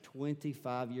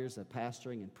25 years of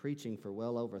pastoring and preaching for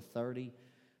well over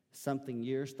 30-something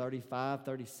years, 35,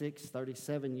 36,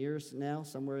 37 years now,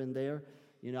 somewhere in there.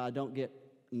 You know, I don't get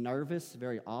nervous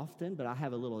very often, but I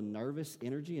have a little nervous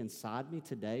energy inside me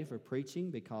today for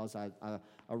preaching because I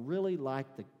really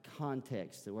like the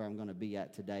context of where I'm going to be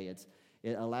at today.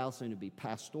 It allows me to be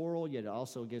pastoral, yet it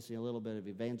also gives me a little bit of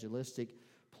evangelistic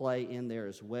play in there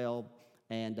as well,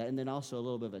 and then also a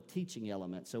little bit of a teaching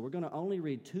element. So we're going to only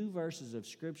read 2 verses of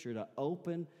Scripture to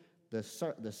open the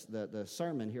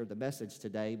sermon here, the message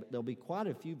today, but there'll be quite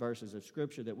a few verses of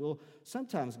Scripture that we'll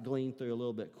sometimes glean through a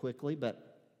little bit quickly, but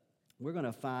we're going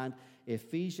to find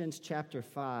Ephesians chapter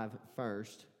 5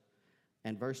 first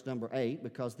and verse number 8,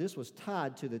 because this was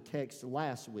tied to the text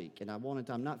last week, and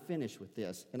I'm not finished with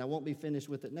this, and I won't be finished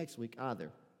with it next week either.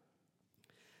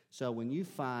 So when you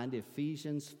find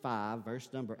Ephesians 5, verse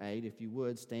number 8, if you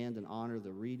would, stand and honor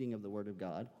the reading of the Word of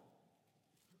God.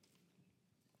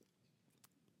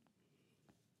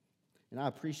 And I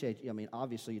appreciate you. I mean,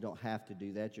 obviously you don't have to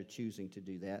do that. You're choosing to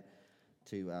do that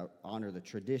to honor the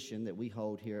tradition that we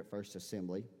hold here at First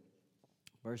Assembly.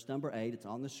 Verse number 8, it's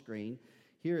on the screen.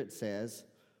 Here it says,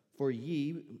 for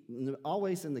ye,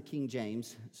 always in the King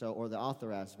James, or the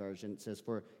Authorized Version, it says,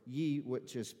 for ye,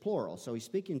 which is plural. So he's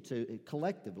speaking to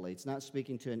collectively. It's not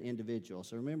speaking to an individual.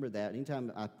 So remember that.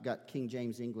 Anytime I've got King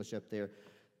James English up there,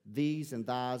 these and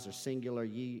thys are singular,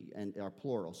 ye and are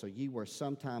plural. So ye were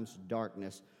sometimes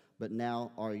darkness, but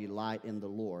now are ye light in the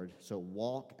Lord. So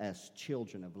walk as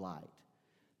children of light.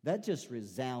 That just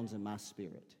resounds in my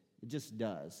spirit. It just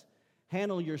does.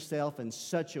 Handle yourself in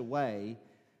such a way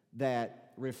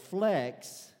that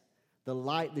reflects the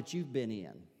light that you've been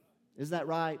in. Is that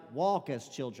right? Walk as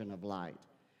children of light.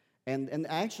 And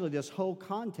actually this whole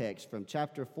context from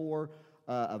chapter 4,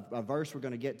 a verse we're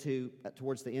going to get to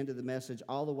towards the end of the message,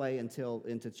 all the way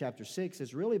into chapter 6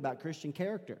 is really about Christian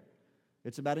character.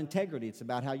 It's about integrity. It's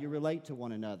about how you relate to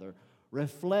one another.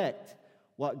 Reflect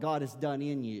what God has done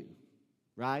in you,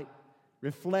 right?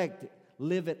 Reflect,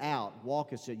 live it out.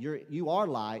 Walk as you are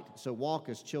light, so walk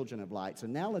as children of light. So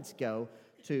now let's go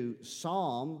to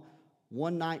Psalm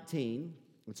 119.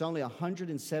 It's only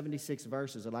 176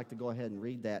 verses. I'd like to go ahead and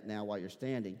read that now while you're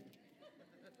standing.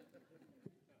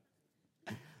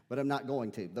 But I'm not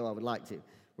going to, though I would like to.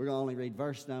 We're going to only read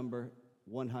verse number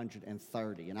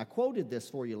 130. And I quoted this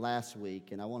for you last week,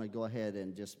 and I want to go ahead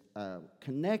and just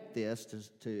connect this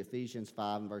to Ephesians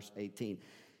 5 and verse 18.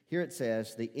 Here it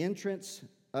says, the entrance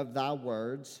of thy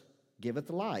words giveth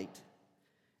light,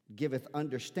 giveth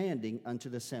understanding unto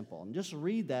the simple. And just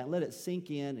read that, let it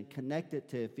sink in and connect it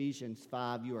to Ephesians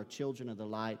 5. You are children of the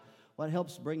light. What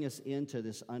helps bring us into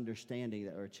this understanding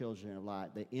that we're children of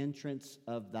light? The entrance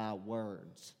of thy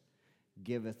words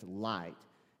giveth light,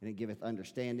 and it giveth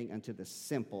understanding unto the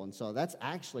simple. And so that's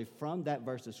actually from that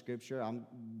verse of Scripture. I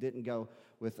didn't go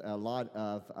with a lot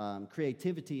of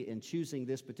creativity in choosing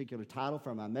this particular title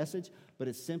for my message, but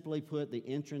it's simply put, the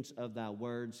entrance of thy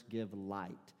words give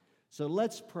light. So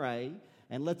let's pray,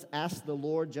 and let's ask the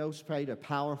Lord. Joe's prayed a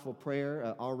powerful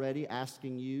prayer already,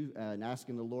 asking you and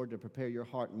asking the Lord to prepare your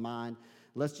heart and mind.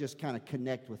 Let's just kind of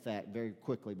connect with that very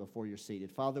quickly before you're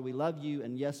seated. Father, we love you,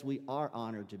 and yes, we are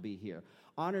honored to be here.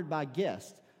 Honored by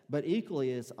guests, but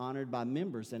equally as honored by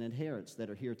members and adherents that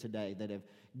are here today that have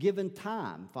given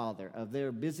time, Father, of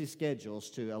their busy schedules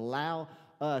to allow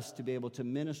us to be able to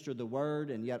minister the word,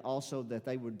 and yet also that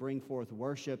they would bring forth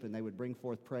worship and they would bring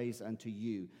forth praise unto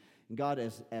you. And God,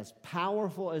 as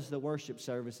powerful as the worship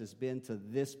service has been to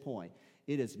this point,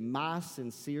 it is my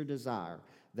sincere desire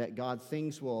that, God,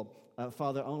 things will,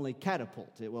 Father, only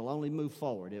catapult. It will only move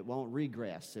forward. It won't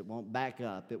regress. It won't back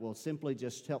up. It will simply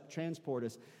just help transport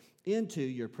us into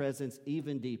your presence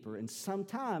even deeper. And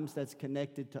sometimes that's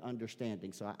connected to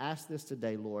understanding. So I ask this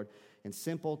today, Lord, in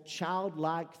simple,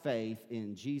 childlike faith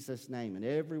in Jesus' name. And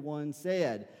everyone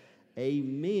said,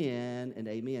 amen and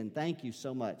amen. Thank you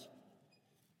so much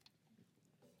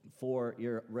for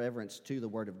your reverence to the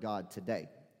Word of God today.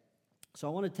 So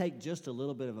I want to take just a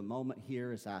little bit of a moment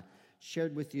here as I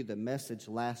shared with you the message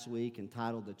last week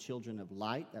entitled The Children of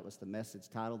Light. That was the message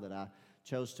title that I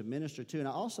chose to minister to. And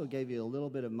I also gave you a little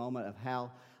bit of moment of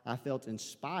how I felt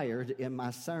inspired in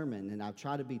my sermon. And I've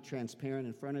tried to be transparent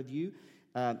in front of you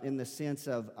in the sense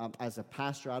of, as a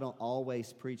pastor, I don't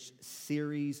always preach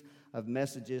series of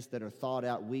messages that are thought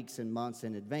out weeks and months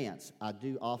in advance. I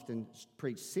do often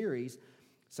preach series.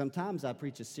 Sometimes I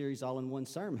preach a series all in one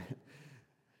sermon.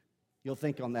 You'll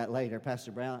think on that later.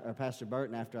 Pastor Brown or Pastor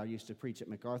Burton, after I used to preach at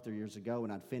MacArthur years ago,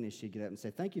 when I'd finish, he'd get up and say,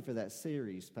 "Thank you for that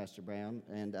series, Pastor Brown."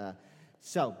 And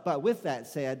So, but with that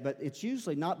said, but it's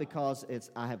usually not because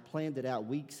I have planned it out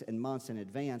weeks and months in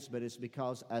advance, but it's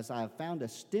because as I have found a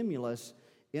stimulus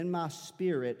in my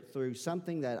spirit through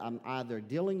something that I'm either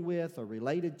dealing with or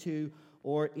related to,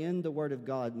 or in the Word of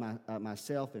God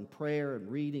myself in prayer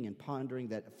and reading and pondering,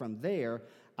 that from there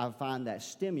I find that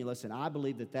stimulus, and I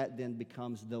believe that that then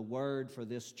becomes the Word for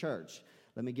this church.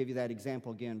 Let me give you that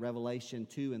example again. Revelation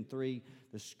 2 and 3,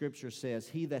 the Scripture says,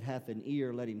 "He that hath an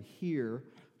ear, let him hear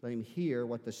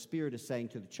what the Spirit is saying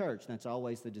to the church." And that's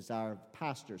always the desire of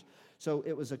pastors. So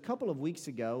it was a couple of weeks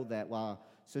ago that while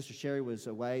Sister Sherry was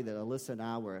away, that Alyssa and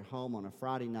I were at home on a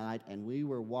Friday night, and we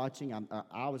were watching.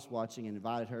 I was watching and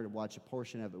invited her to watch a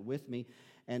portion of it with me.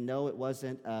 And no, it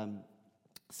wasn't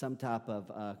some type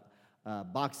of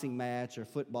boxing match or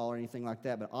football or anything like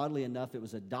that, but oddly enough, it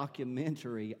was a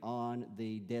documentary on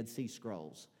the Dead Sea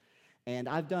Scrolls. And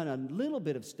I've done a little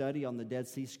bit of study on the Dead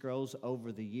Sea Scrolls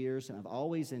over the years, and I've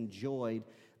always enjoyed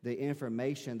the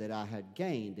information that I had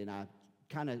gained. And I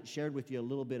kind of shared with you a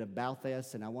little bit about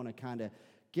this, and I want to kind of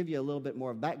give you a little bit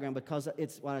more background, because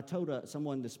it's what I told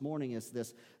someone this morning is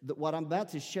this, that what I'm about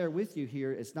to share with you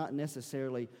here is not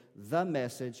necessarily the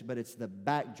message, but it's the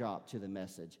backdrop to the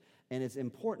message. And it's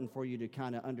important for you to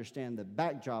kind of understand the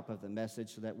backdrop of the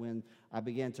message so that when I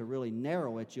begin to really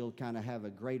narrow it, you'll kind of have a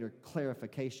greater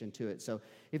clarification to it. So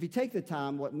if you take the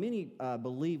time, what many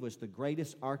believe was the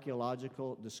greatest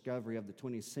archaeological discovery of the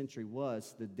 20th century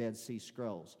was the Dead Sea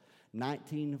Scrolls.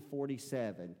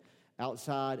 1947,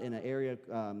 outside in an area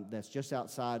that's just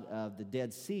outside of the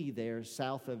Dead Sea there,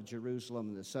 south of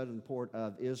Jerusalem, the southern port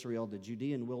of Israel, the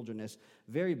Judean wilderness,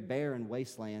 very barren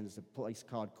wasteland, is a place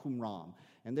called Qumran.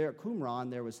 And there at Qumran,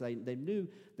 they knew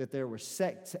that there were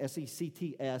sects,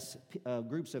 S-E-C-T-S,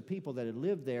 groups of people that had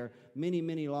lived there many,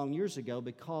 many long years ago,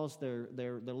 because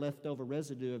the leftover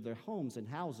residue of their homes and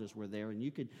houses were there,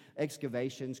 and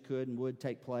excavations could and would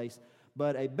take place.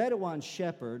 But a Bedouin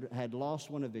shepherd had lost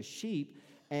one of his sheep,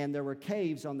 and there were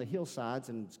caves on the hillsides,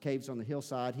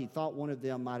 he thought one of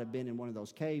them might have been in one of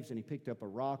those caves, and he picked up a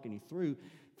rock and he threw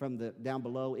from down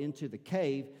below into the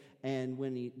cave. And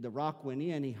when the rock went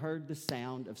in, he heard the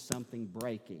sound of something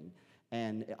breaking.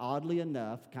 And oddly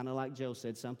enough, kind of like Joe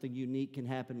said, something unique can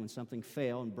happen when something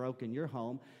fell and broke in your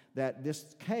home, that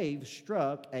this cave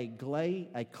struck a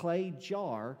clay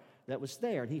jar that was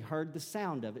there, and he heard the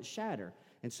sound of it shatter.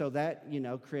 And so that,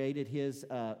 created his,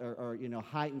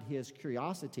 heightened his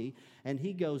curiosity. And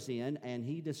he goes in and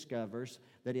he discovers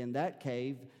that in that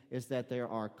cave is that there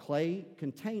are clay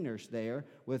containers there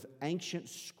with ancient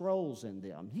scrolls in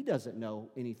them. He doesn't know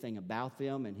anything about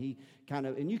them. And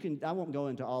I won't go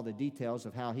into all the details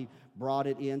of how he brought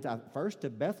it first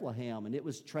to Bethlehem. And it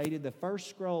was traded. The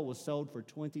first scroll was sold for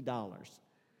 $20.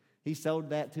 He sold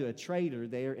that to a trader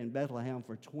there in Bethlehem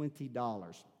for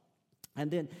 $20. And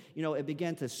then, it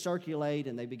began to circulate,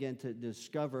 and they began to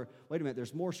discover, wait a minute,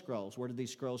 there's more scrolls. Where did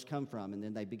these scrolls come from? And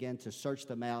then they began to search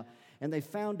them out, and they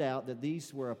found out that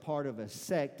these were a part of a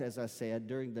sect, as I said,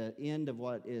 during the end of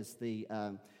what is the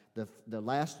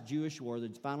last Jewish war, the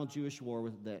final Jewish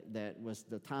war, that was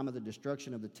the time of the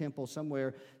destruction of the temple,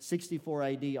 somewhere 64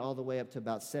 A.D. all the way up to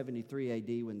about 73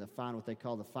 A.D. when what they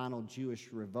call the final Jewish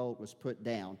revolt was put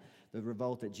down, the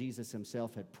revolt that Jesus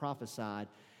himself had prophesied.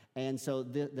 And so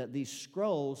these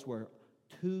scrolls were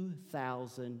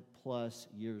 2,000 plus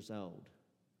years old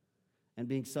and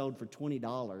being sold for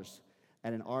 $20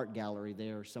 at an art gallery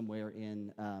there somewhere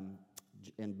in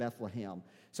Bethlehem.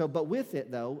 So, but with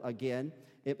it, though, again,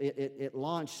 it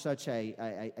launched such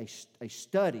a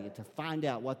study to find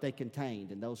out what they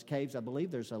contained. In those caves, I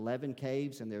believe there's 11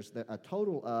 caves, and there's a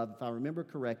total of, if I remember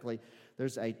correctly,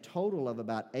 there's a total of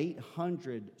about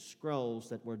 800 scrolls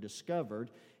that were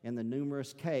discovered in the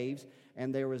numerous caves,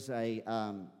 and there was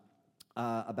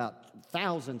about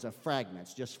thousands of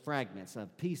fragments, just fragments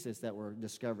of pieces that were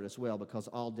discovered as well, because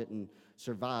all didn't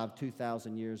survive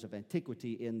 2,000 years of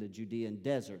antiquity in the Judean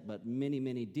desert, but many,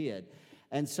 many did.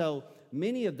 And so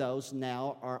many of those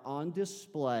now are on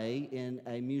display in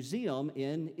a museum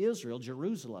in Israel,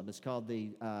 Jerusalem. It's called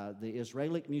the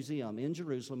Israelic Museum in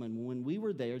Jerusalem. And when we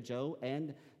were there, Joe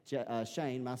and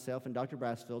Shane, myself, and Dr.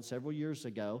 Brassfield several years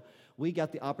ago, we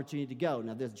got the opportunity to go.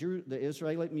 Now, the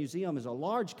Israelic Museum is a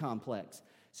large complex.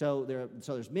 So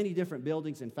there's many different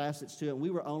buildings and facets to it. And we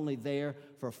were only there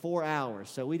for 4 hours,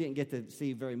 so we didn't get to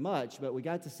see very much, but we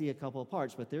got to see a couple of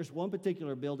parts. But there's one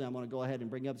particular building I'm going to go ahead and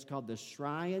bring up. It's called the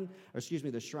Shrine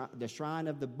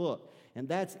of the Book, and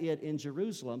that's it in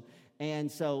Jerusalem. And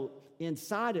so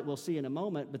inside it, we'll see in a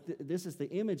moment, but this is the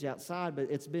image outside, but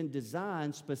it's been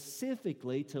designed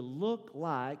specifically to look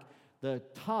like the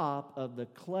top of the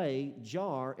clay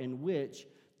jar in which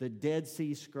the Dead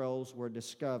Sea Scrolls were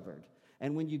discovered.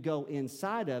 And when you go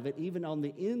inside of it, even on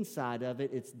the inside of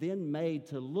it, it's then made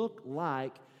to look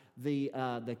like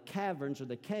the caverns or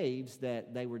the caves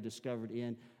that they were discovered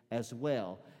in as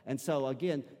well. And so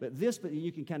again, but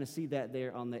you can kind of see that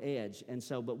there on the edge. And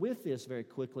so, but with this very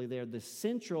quickly there, the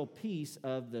central piece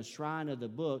of the shrine of the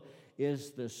book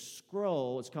is the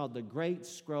scroll. It's called the Great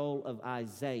Scroll of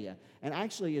Isaiah. And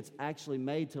actually, it's actually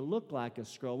made to look like a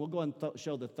scroll. We'll go and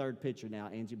show the third picture now,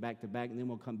 Angie, back to back, and then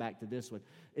we'll come back to this one.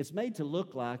 It's made to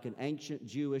look like an ancient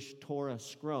Jewish Torah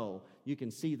scroll. You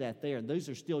can see that there. And those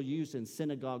are still used in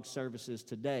synagogue services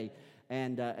today.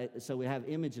 And so we have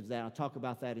images of that. I'll talk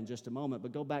about that in just a moment.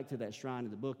 But go back to that shrine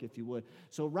of the book, if you would.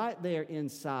 So right there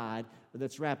inside,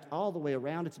 that's wrapped all the way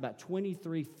around. It's about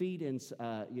 23 feet in,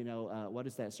 what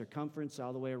is that, circumference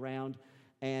all the way around.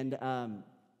 And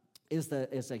is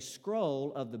a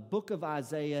scroll of the book of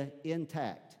Isaiah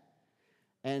intact.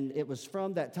 And it was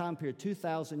from that time period,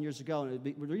 2,000 years ago. And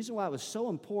the reason why it was so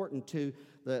important to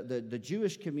the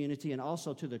Jewish community and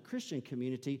also to the Christian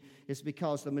community is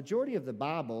because the majority of the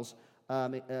Bibles,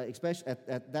 especially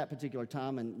at that particular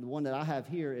time, and the one that I have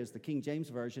here is the King James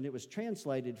Version, it was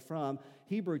translated from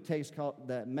Hebrew text called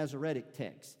the Masoretic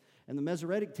text. And the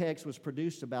Masoretic text was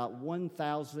produced about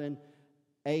 1000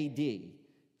 A.D.,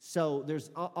 so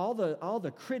there's all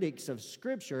the critics of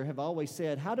Scripture have always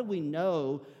said, how do we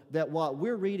know that what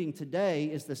we're reading today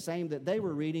is the same that they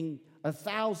were reading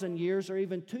 1,000 years or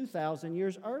even 2,000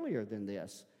 years earlier than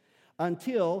this?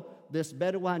 Until this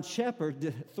Bedouin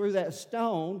shepherd threw that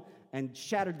stone and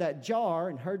shattered that jar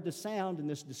and heard the sound, and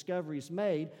this discovery is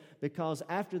made, because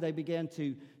after they began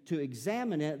to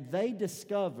examine it, they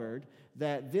discovered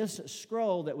that this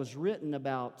scroll that was written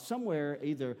about somewhere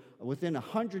either within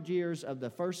 100 years of the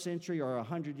first century or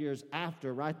 100 years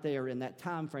after, right there in that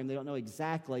time frame, they don't know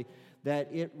exactly, that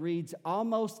it reads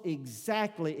almost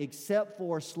exactly except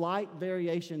for slight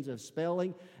variations of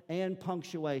spelling and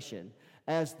punctuation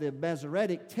as the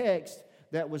Masoretic text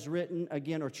that was written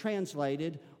again or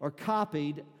translated or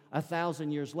copied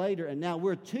 1,000 years later, and now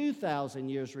we're 2,000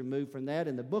 years removed from that,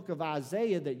 and the book of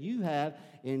Isaiah that you have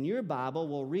in your Bible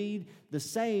will read the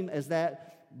same as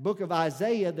that book of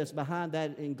Isaiah that's behind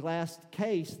that englassed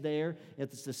case there.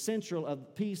 It's the central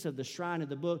piece of the shrine of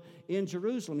the book in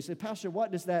Jerusalem. You say, Pastor,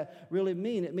 what does that really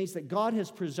mean? It means that God has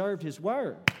preserved His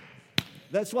Word.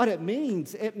 That's what it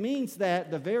means. It means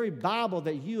that the very Bible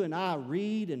that you and I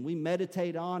read and we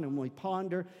meditate on and we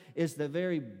ponder is the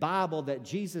very Bible that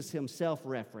Jesus Himself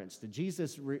referenced.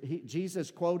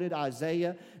 Jesus quoted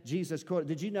Isaiah.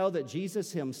 Did you know that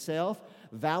Jesus Himself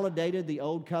validated the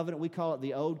Old Covenant? We call it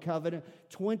the Old Covenant.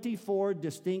 24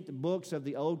 distinct books of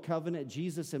the Old Covenant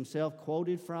Jesus Himself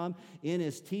quoted from in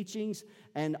His teachings,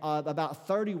 and about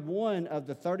 31 of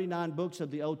the 39 books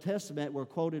of the Old Testament were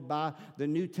quoted by the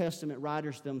New Testament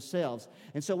writers themselves.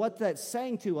 And so what that's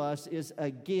saying to us is,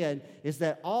 again, is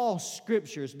that all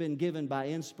Scripture has been given by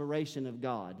inspiration of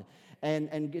God.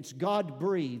 And it's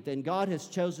God-breathed, and God has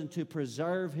chosen to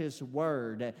preserve His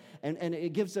Word. And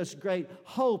it gives us great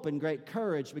hope and great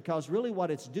courage, because really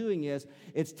what it's doing is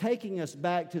it's taking us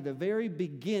back to the very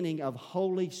beginning of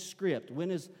Holy Script. When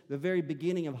is the very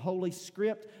beginning of Holy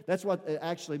Script? That's what it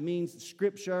actually means,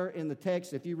 Scripture in the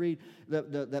text. If you read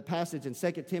the passage in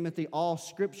 2 Timothy, all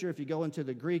Scripture, if you go into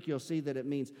the Greek, you'll see that it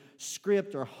means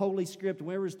script or Holy Script.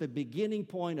 Where was the beginning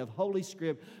point of Holy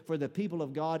Script for the people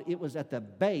of God? It was at the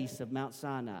base of Mount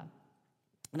Sinai.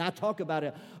 And I talk about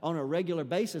it on a regular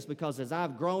basis because as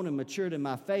I've grown and matured in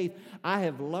my faith, I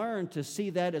have learned to see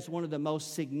that as one of the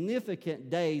most significant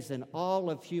days in all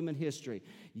of human history.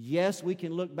 Yes, we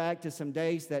can look back to some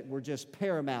days that were just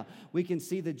paramount. We can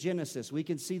see the Genesis. We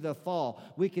can see the fall.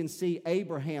 We can see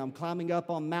Abraham climbing up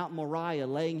on Mount Moriah,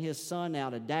 laying his son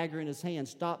out, a dagger in his hand,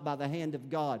 stopped by the hand of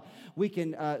God. We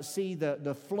can see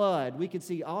the flood. We can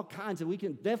see all kinds of, we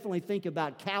can definitely think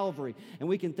about Calvary, and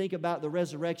we can think about the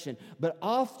resurrection. But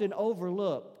often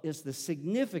overlooked is the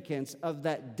significance of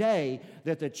that day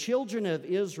that the children of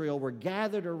Israel were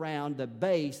gathered around the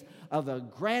base of a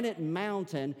granite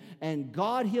mountain, and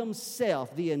God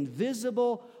Himself, the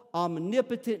invisible,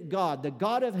 omnipotent God, the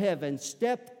God of heaven,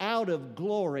 stepped out of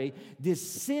glory,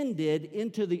 descended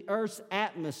into the earth's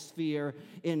atmosphere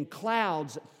in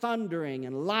clouds, thundering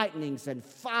and lightnings and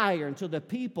fire, until the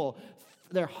people,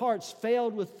 their hearts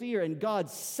failed with fear, and God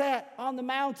sat on the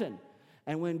mountain.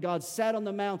 And when God sat on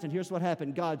the mountain, here's what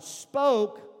happened. God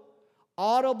spoke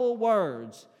audible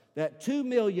words that 2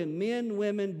 million men,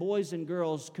 women, boys, and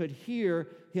girls could hear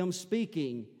Him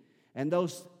speaking. And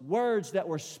those words that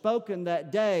were spoken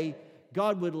that day,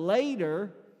 God would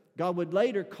later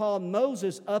call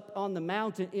Moses up on the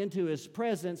mountain into His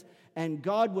presence, and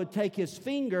God would take His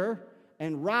finger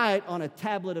and write on a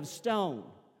tablet of stone.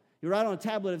 You write on a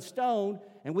tablet of stone,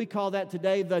 and we call that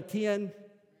today the 10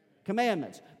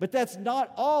 Commandments. But that's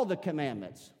not all the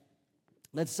commandments.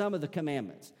 That's some of the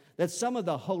commandments. That's some of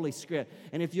the Holy Script.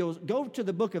 And if you'll go to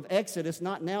the book of Exodus,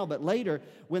 not now but later,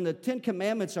 when the 10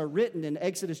 Commandments are written in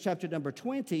Exodus chapter number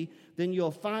 20, then you'll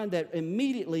find that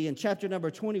immediately in chapter number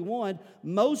 21,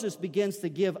 Moses begins to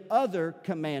give other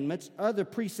commandments, other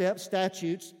precepts,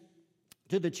 statutes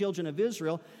to the children of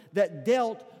Israel that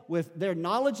dealt with their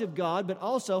knowledge of God, but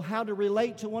also how to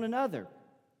relate to one another.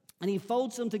 And he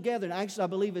folds them together. And actually, I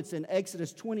believe it's in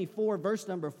Exodus 24, verse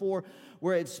number 4,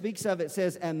 where it speaks of, it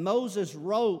says, and Moses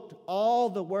wrote all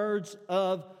the words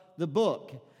of the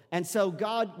book. And so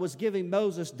God was giving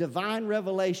Moses divine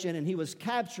revelation, and he was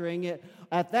capturing it.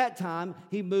 At that time,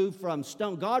 he moved from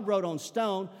stone. God wrote on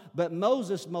stone, but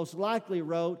Moses most likely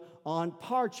wrote on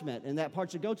parchment. And that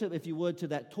parchment, go to, if you would, to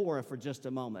that Torah for just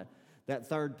a moment. That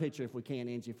third picture, if we can,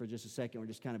 Angie, for just a second. We're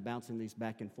just kind of bouncing these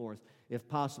back and forth, if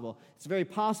possible. It's very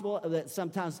possible that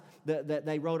sometimes that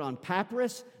they wrote on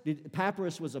papyrus.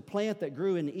 Papyrus was a plant that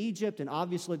grew in Egypt, and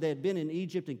obviously they had been in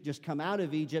Egypt and just come out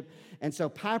of Egypt. And so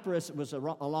papyrus was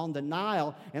along the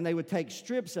Nile, and they would take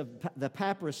strips of the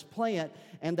papyrus plant,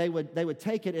 and they would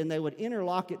take it and they would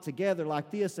interlock it together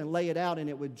like this and lay it out, and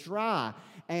it would dry.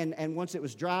 And once it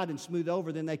was dried and smoothed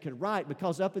over, then they could write,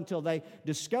 because up until they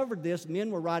discovered this,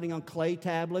 men were writing on clay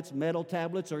tablets, metal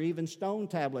tablets, or even stone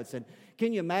tablets. And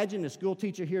can you imagine a school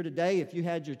teacher here today, if you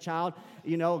had your child,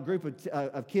 a group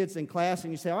of kids in class,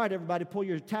 and you say, all right, everybody pull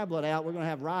your tablet out, we're going to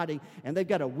have writing, and they've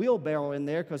got a wheelbarrow in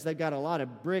there because they've got a lot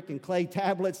of brick and clay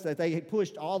tablets that they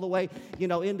pushed all the way,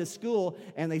 into school,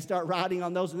 and they start writing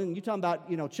on those. And then you're talking about,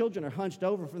 children are hunched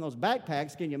over from those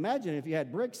backpacks. Can you imagine if you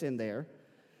had bricks in there?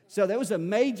 So there was a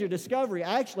major discovery.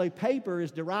 Actually, paper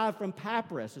is derived from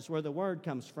papyrus. It's where the word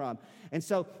comes from. And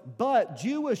so, but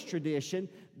Jewish tradition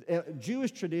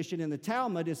in the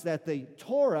Talmud is that the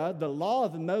Torah, the law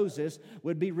of Moses,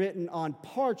 would be written on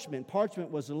parchment. Parchment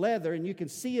was leather, and you can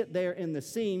see it there in the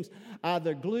seams,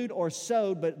 either glued or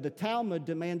sewed, but the Talmud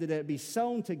demanded that it be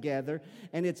sewn together,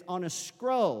 and it's on a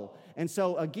scroll. And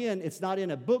so, again, it's not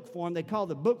in a book form. They call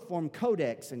the book form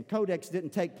codex, and codex didn't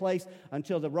take place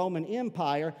until the Roman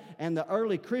Empire, and the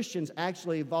early Christians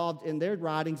actually evolved in their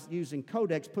writings using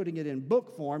codex, putting it in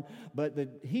book form, but the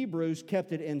Hebrews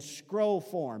kept it in scroll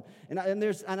form. And I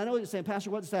know you're saying,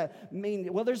 Pastor, what does that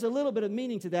mean? Well, there's a little bit of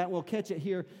meaning to that, and we'll catch it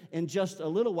here in just a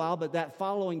little while, but that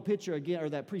following picture again, or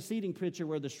that preceding picture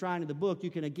where the shrine of the book,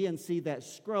 you can again see that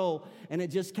scroll, and it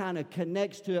just kind of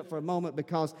connects to it for a moment,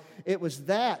 because it was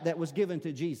that was given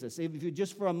to Jesus. If you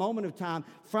just for a moment of time,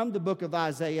 from the book of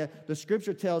Isaiah, the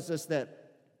scripture tells us that,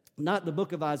 not the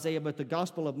book of Isaiah, but the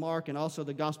Gospel of Mark and also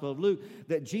the Gospel of Luke,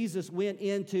 that Jesus went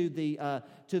into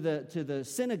to the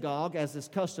synagogue, as his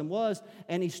custom was,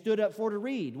 and he stood up to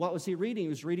read. What was he reading? He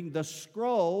was reading the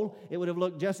scroll. It would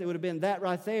have been that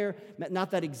right there, not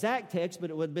that exact text,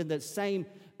 but it would have been that same.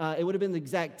 It would have been the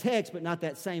exact text, but not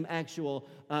that same actual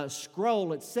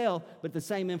scroll itself, but the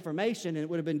same information, and it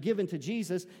would have been given to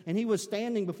Jesus. And he was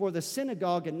standing before the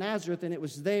synagogue in Nazareth, and it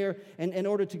was there. And in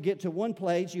order to get to one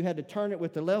place, you had to turn it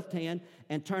with the left hand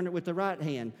and turn it with the right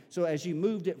hand. So as you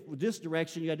moved it this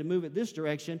direction, you had to move it this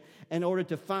direction in order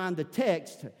to find the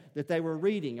text that they were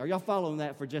reading. Are y'all following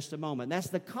that for just a moment? That's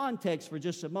the context for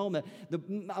just a moment.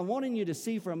 I'm wanting you to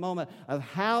see for a moment of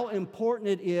how important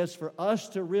it is for us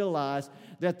to realize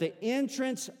that the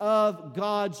entrance of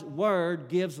God's Word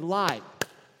gives light.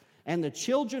 And the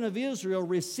children of Israel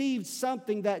received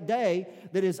something that day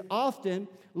that is often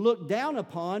looked down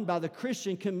upon by the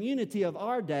Christian community of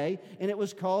our day, and it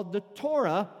was called the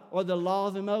Torah, or the law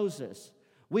of Moses.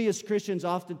 We as Christians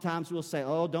oftentimes will say,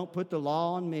 oh, don't put the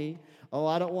law on me. Oh,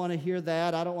 I don't want to hear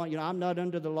that. I don't want, I'm not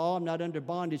under the law. I'm not under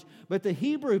bondage. But the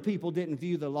Hebrew people didn't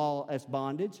view the law as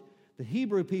bondage. The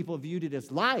Hebrew people viewed it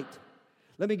as light.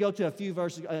 Let me go to a few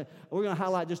verses. We're going to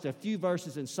highlight just a few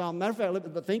verses in Psalm. Matter of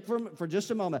fact, think for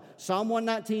just a moment. Psalm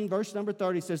 119, verse number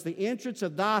 30 says, the entrance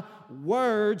of thy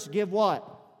words give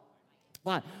what?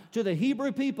 Why? To the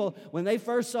Hebrew people, when they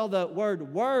first saw the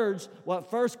word words, what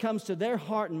first comes to their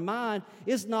heart and mind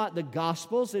is not the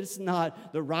Gospels. It's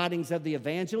not the writings of the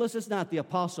evangelists. It's not the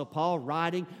Apostle Paul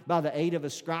writing by the aid of a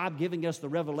scribe, giving us the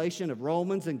revelation of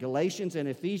Romans and Galatians and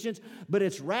Ephesians. But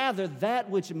it's rather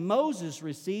that which Moses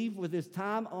received with his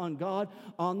time on God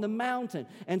on the mountain.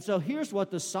 And so here's what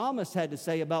the psalmist had to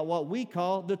say about what we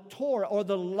call the Torah, or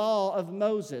the law of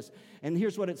Moses. And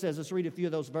here's what it says. Let's read a few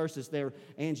of those verses there,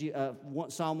 Angie.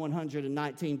 Psalm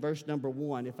 119, verse number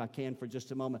 1, if I can, for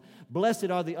just a moment. Blessed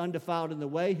are the undefiled in the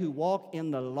way, who walk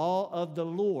in the law of the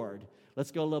Lord.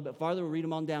 Let's go a little bit farther. We'll read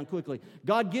them on down quickly.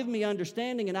 God, give me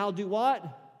understanding, and I'll do what?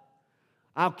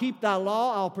 I'll keep thy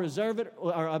law, I'll preserve it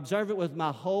or observe it with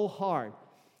my whole heart.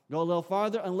 Go a little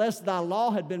farther. Unless thy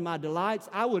law had been my delights,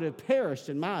 I would have perished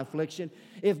in my affliction.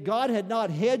 If God had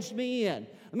not hedged me in.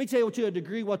 Let me tell you to a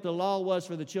degree what the law was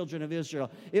for the children of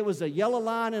Israel. It was a yellow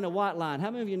line and a white line.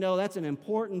 How many of you know that's an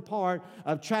important part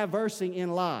of traversing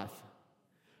in life?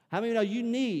 How many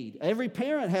know every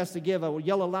parent has to give a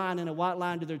yellow line and a white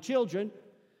line to their children.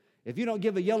 If you don't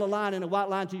give a yellow line and a white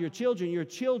line to your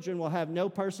children will have no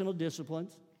personal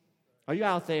disciplines. Are you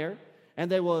out there? And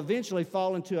they will eventually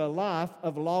fall into a life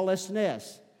of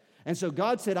lawlessness. And so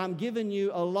God said, I'm giving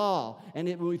you a law, and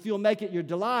if you'll make it your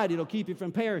delight, it'll keep you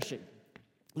from perishing.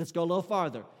 Let's go a little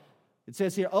farther. It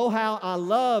says here, oh, how I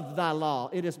love thy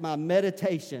law. It is my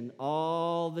meditation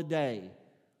all the day.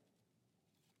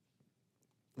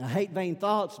 I hate vain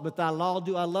thoughts, but thy law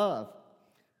do I love.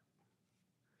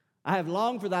 I have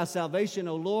longed for thy salvation,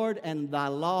 O Lord, and thy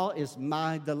law is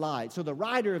my delight. So the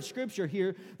writer of Scripture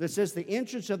here that says the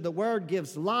entrance of the Word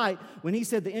gives light, when he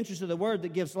said the entrance of the Word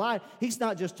that gives light, he's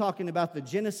not just talking about the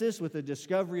Genesis with the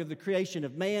discovery of the creation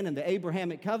of man and the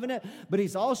Abrahamic covenant, but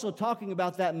he's also talking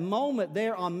about that moment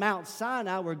there on Mount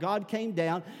Sinai where God came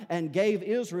down and gave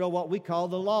Israel what we call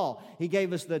the law. He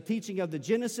gave us the teaching of the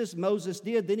Genesis, Moses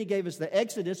did. Then he gave us the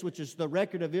Exodus, which is the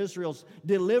record of Israel's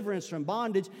deliverance from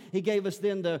bondage. He gave us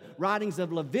then the writings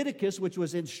of Leviticus, which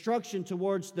was instruction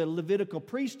towards the Levitical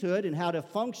priesthood and how to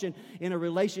function in a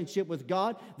relationship with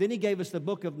God. Then he gave us the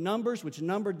book of Numbers, which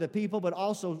numbered the people, but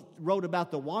also wrote about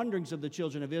the wanderings of the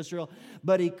children of Israel.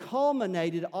 But he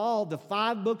culminated all the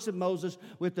 5 books of Moses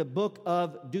with the book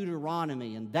of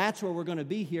Deuteronomy. And that's where we're going to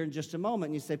be here in just a moment.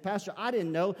 And you say, Pastor, I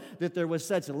didn't know that there was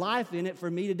such life in it for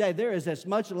me today. There is as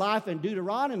much life in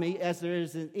Deuteronomy as there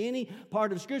is in any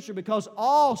part of Scripture, because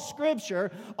all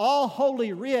Scripture, all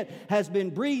Holy Writ has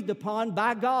been breathed upon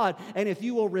by God. And if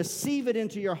you will receive it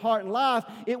into your heart and life,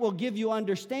 it will give you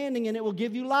understanding and it will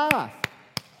give you life.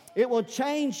 It will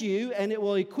change you and it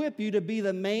will equip you to be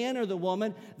the man or the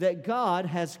woman that God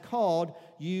has called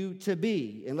you to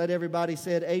be. And let everybody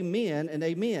say amen and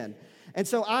amen. And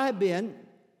so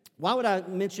why would I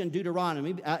mention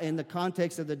Deuteronomy in the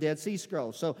context of the Dead Sea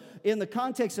Scrolls? So in the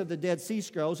context of the Dead Sea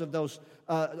Scrolls, of those,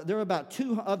 there were about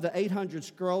 2 of the 800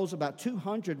 scrolls, about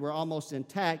 200 were almost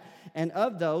intact. And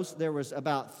of those, there was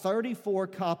about 34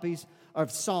 copies of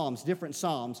Psalms, different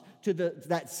Psalms, to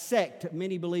that sect.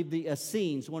 Many believe the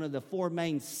Essenes, one of the 4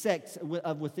 main sects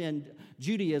within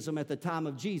Judaism at the time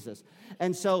of Jesus.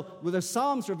 And so the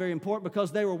Psalms were very important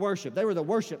because they were worship. They were the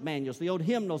worship manuals, the old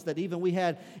hymnals that even we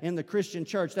had in the Christian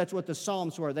church. That's what the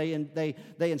Psalms were. They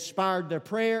inspired their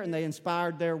prayer and they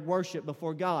inspired their worship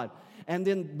before God. And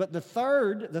then, but the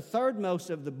third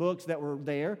most of the books that were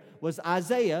there was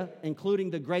Isaiah, including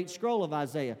the Great Scroll of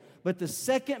Isaiah. But the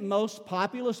second most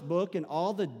populous book in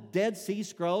all the Dead Sea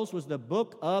Scrolls was the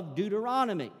book of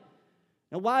Deuteronomy.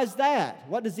 Now, why is that?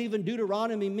 What does even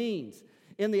Deuteronomy mean?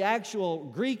 In the actual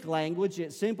Greek language,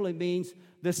 it simply means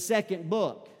the second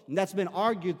book. And that's been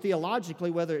argued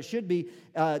theologically whether it should be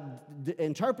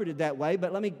interpreted that way,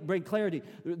 but let me bring clarity.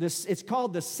 It's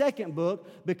called the second book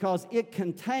because it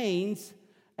contains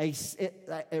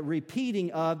a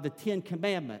repeating of the 10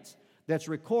 Commandments that's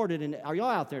recorded in. Are y'all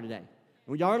out there today?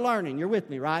 Y'all are learning. You're with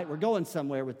me, right? We're going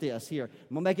somewhere with this here.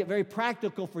 I'm going to make it very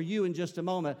practical for you in just a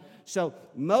moment. So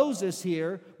Moses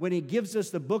here, when he gives us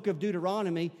the book of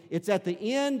Deuteronomy, it's at the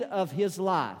end of his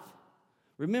life.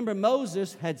 Remember,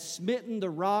 Moses had smitten the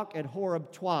rock at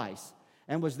Horeb twice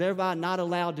and was thereby not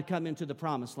allowed to come into the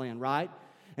promised land, right?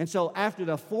 And so after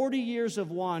the 40 years of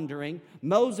wandering,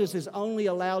 Moses is only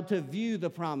allowed to view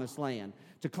the promised land,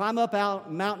 to climb up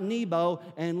out Mount Nebo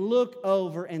and look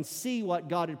over and see what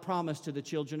God had promised to the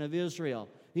children of Israel.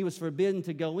 He was forbidden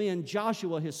to go in.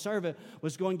 Joshua, his servant,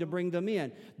 was going to bring them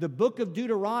in. The book of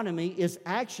Deuteronomy is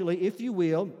actually, if you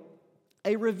will,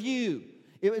 a review.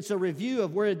 It's a review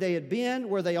of where they had been,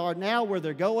 where they are now, where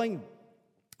they're going,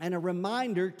 and a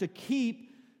reminder to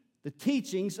keep the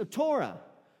teachings of Torah.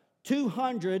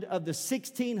 200 of the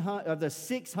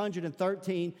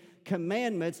 613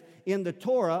 commandments in the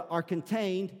Torah are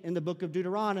contained in the book of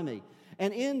Deuteronomy.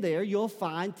 And in there, you'll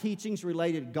find teachings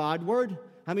related Godward.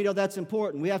 How many know that's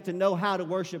important? We have to know how to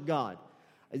worship God.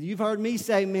 You've heard me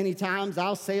say many times,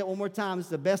 I'll say it one more time, it's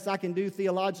the best I can do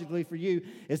theologically for you,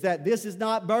 is that this is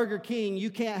not Burger King. You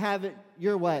can't have it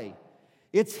your way.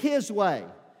 It's His way.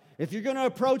 If you're going to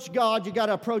approach God, you got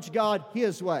to approach God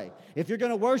His way. If you're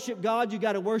going to worship God, you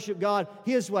got to worship God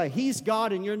His way. He's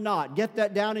God and you're not. Get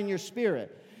that down in your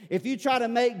spirit. If you try to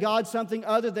make God something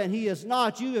other than He is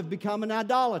not, you have become an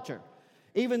idolater.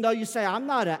 Even though you say, I'm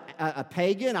not a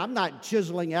pagan, I'm not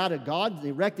chiseling out a God and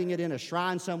erecting it in a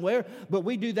shrine somewhere, but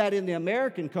we do that in the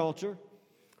American culture.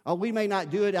 We may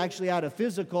not do it actually out of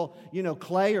physical,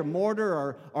 clay or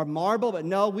mortar or marble, but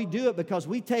no, we do it because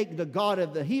we take the God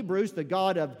of the Hebrews, the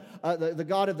God of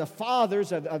the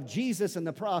fathers of Jesus and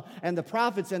the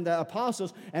prophets and the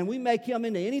apostles, and we make him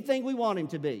into anything we want him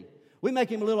to be. We make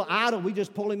him a little idol. We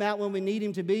just pull him out when we need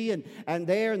him to be and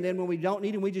then when we don't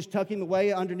need him, we just tuck him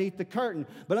away underneath the curtain.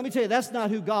 But let me tell you, that's not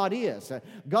who God is.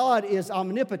 God is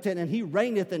omnipotent, and he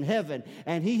reigneth in heaven.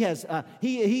 And he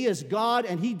is God,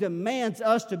 and he demands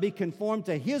us to be conformed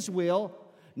to his will,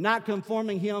 not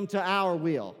conforming him to our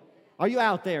will. Are you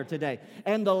out there today?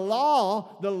 And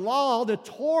the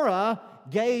Torah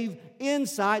gave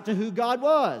insight to who God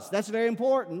was. That's very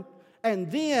important.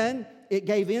 And then it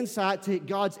gave insight to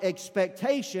God's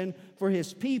expectation for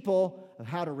his people of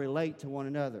how to relate to one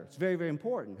another. It's very, very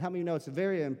important. How many know it's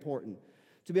very important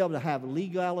to be able to have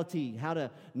legality, how to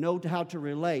know how to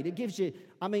relate? It gives you,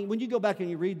 when you go back and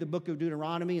you read the book of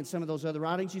Deuteronomy and some of those other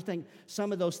writings, you think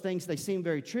some of those things, they seem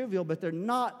very trivial, but they're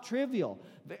not trivial.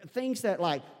 Things that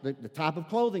like the type of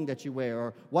clothing that you wear,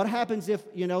 or what happens if,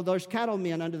 there's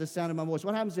cattlemen under the sound of my voice.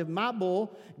 What happens if my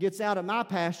bull gets out of my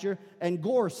pasture and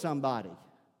gores somebody?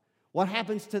 What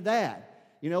happens to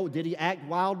that? Did he act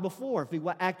wild before? If he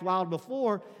acted wild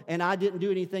before and I didn't do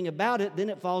anything about it, then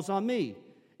it falls on me.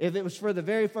 If it was for the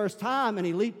very first time and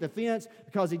he leaped the fence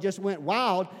because he just went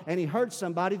wild and he hurt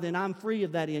somebody, then I'm free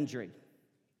of that injury.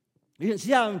 You can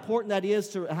see how important that is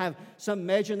to have some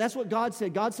measure. And that's what God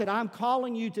said. God said, I'm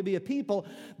calling you to be a people,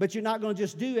 but you're not going to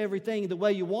just do everything the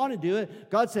way you want to do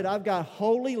it. God said, I've got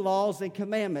holy laws and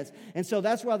commandments. And so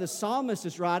that's why the psalmist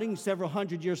is writing several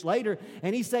hundred years later,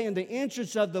 and he's saying the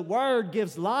entrance of the word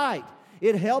gives light.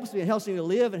 It helps me. It helps me to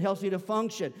live. It helps me to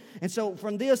function. And so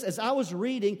from this, as I was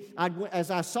reading,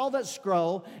 as I saw that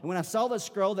scroll, and when I saw that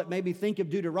scroll that made me think of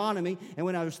Deuteronomy, and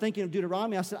when I was thinking of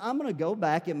Deuteronomy, I said, I'm going to go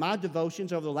back in my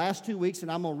devotions over the last 2 weeks,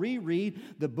 and I'm going to reread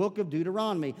the book of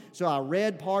Deuteronomy. So I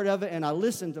read part of it, and I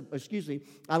listened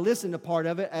to part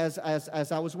of it as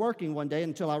I was working one day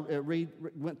until I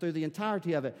went through the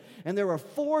entirety of it. And there were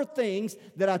 4 things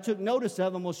that I took notice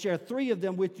of, and we'll share 3 of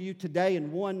them with you today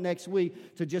and 1 next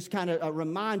week to just kind of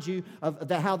remind you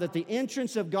of how that the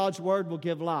entrance of God's word will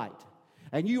give light.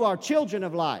 And you are children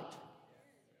of light.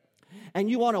 And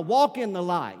you want to walk in the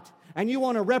light. And you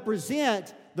want to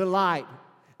represent the light.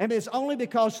 And it's only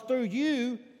because through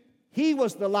you, he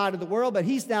was the light of the world, but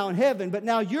he's now in heaven. But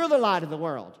now you're the light of the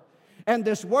world. And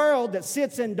this world that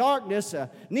sits in darkness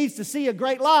needs to see a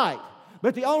great light.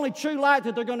 But the only true light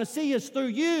that they're going to see is through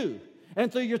you. And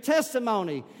through your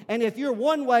testimony. And if you're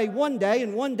one way one day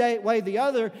and one way the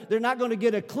other, they're not going to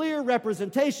get a clear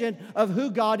representation of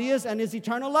who God is and his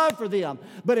eternal love for them.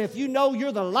 But if you know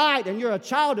you're the light and you're a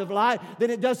child of light, then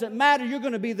it doesn't matter. You're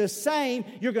going to be the same.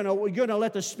 You're going to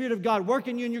let the Spirit of God work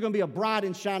in you, and you're going to be a bright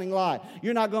and shining light.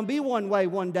 You're not going to be one way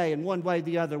one day and one way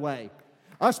the other way.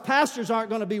 Us pastors aren't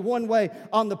going to be one way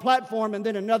on the platform and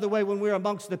then another way when we're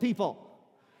amongst the people.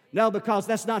 No, because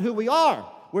that's not who we are.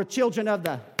 We're children of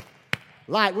the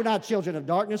light. We're not children of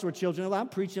darkness. We're children of light. I'm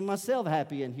preaching myself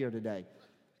happy in here today.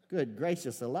 Good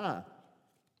gracious alive.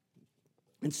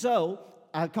 And so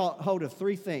I caught hold of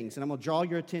 3 things, and I'm going to draw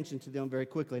your attention to them very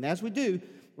quickly. And as we do,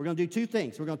 we're going to do 2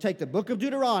 things. We're going to take the book of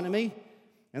Deuteronomy,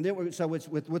 and then it's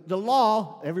with the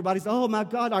law. Everybody's, oh my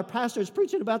God, our pastor is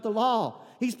preaching about the law.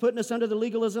 He's putting us under the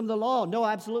legalism of the law. No,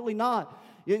 absolutely not.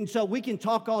 And so we can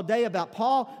talk all day about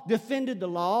Paul defended the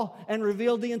law and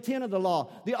revealed the intent of the law.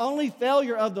 The only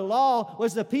failure of the law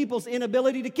was the people's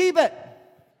inability to keep it.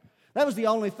 That was the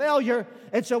only failure.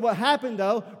 And so what happened,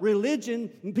 though, religion,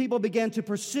 people began to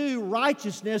pursue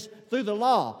righteousness through the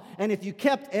law. And if you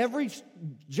kept every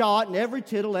jot and every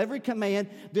tittle, every command,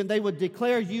 then they would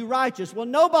declare you righteous. Well,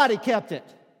 nobody kept it.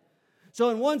 So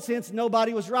in one sense,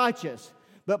 nobody was righteous.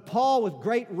 But Paul, with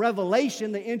great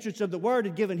revelation, the entrance of the word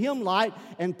had given him light.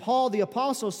 And Paul, the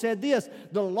apostle, said this: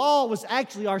 the law was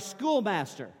actually our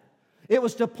schoolmaster. It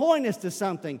was to point us to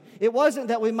something. It wasn't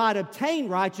that we might obtain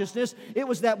righteousness. It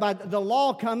was that by the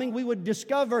law coming, we would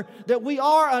discover that we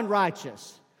are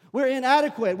unrighteous. We're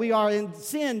inadequate. We are in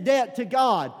sin debt to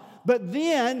God. But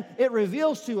then it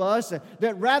reveals to us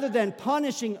that rather than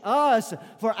punishing us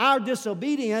for our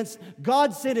disobedience,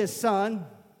 God sent His Son,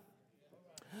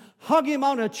 hung Him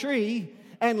on a tree,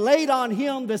 and laid on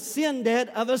Him the sin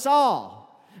debt of us all.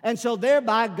 And so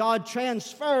thereby God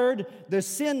transferred the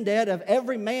sin debt of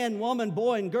every man, woman,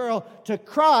 boy, and girl to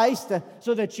Christ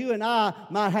so that you and I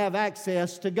might have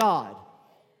access to God.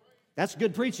 That's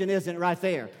good preaching, isn't it, right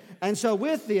there? And so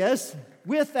with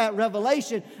that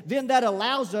revelation, then that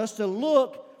allows us to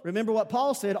look Remember what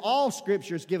Paul said, all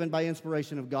Scripture is given by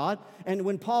inspiration of God. And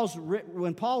when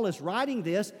Paul is writing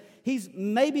this, he's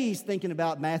thinking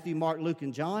about Matthew, Mark, Luke,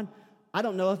 and John. I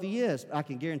don't know if he is. I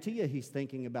can guarantee you he's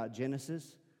thinking about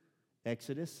Genesis,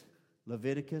 Exodus,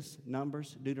 Leviticus,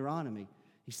 Numbers, Deuteronomy.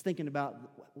 He's thinking about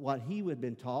what he would have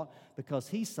been taught because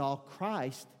he saw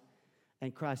Christ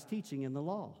and Christ's teaching in the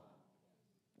law.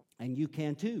 And you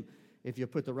can too if you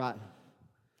put the right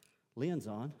lens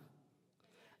on.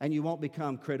 And you won't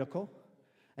become critical,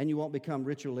 and you won't become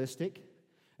ritualistic,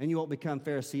 and you won't become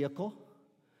pharisaical,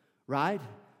 right?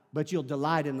 But you'll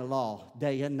delight in the law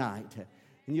day and night.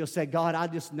 And you'll say, God, I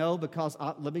just know because,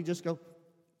 let me just go.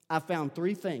 I found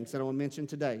 3 things that I want to mention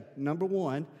today. Number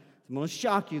 1, I'm going to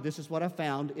shock you. This is what I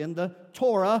found in the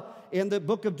Torah, in the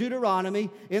book of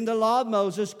Deuteronomy, in the law of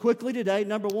Moses. Quickly today,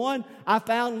 number 1, I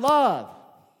found love.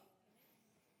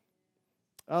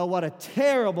 Oh, what a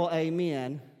terrible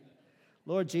amen.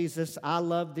 Lord Jesus, I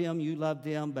love them, you love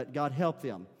them, but God help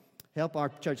them. Help our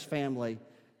church family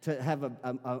to have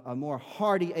a more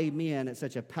hearty amen at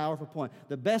such a powerful point.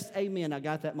 The best amen I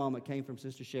got at that moment came from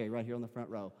Sister Sherry right here on the front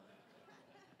row.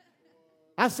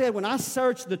 I said when I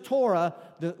searched the Torah,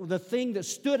 the thing that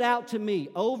stood out to me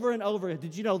over and over,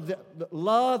 did you know that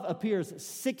love appears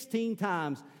 16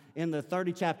 times in the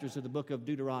 30 chapters of the book of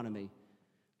Deuteronomy?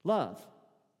 Love.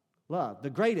 Love.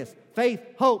 The greatest. Faith,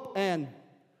 hope, and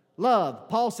love.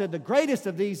 Paul said the greatest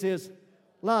of these is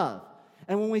love.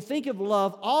 And when we think of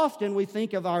love, often we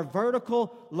think of our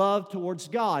vertical love towards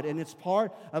God. And it's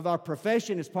part of our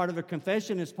profession, it's part of our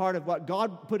confession, it's part of what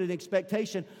God put in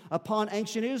expectation upon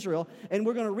ancient Israel. And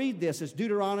we're going to read this. It's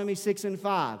Deuteronomy 6 and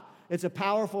 5. It's a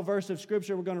powerful verse of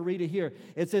Scripture. We're going to read it here.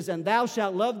 It says, "And thou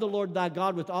shalt love the Lord thy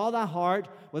God with all thy heart,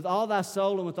 with all thy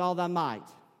soul, and with all thy might."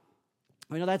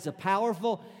 You know, that's a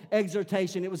powerful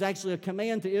exhortation. It was actually a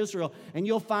command to Israel. And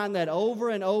you'll find that over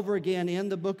and over again in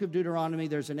the book of Deuteronomy.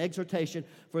 There's an exhortation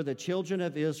for the children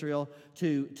of Israel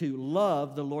to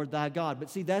love the Lord thy God. But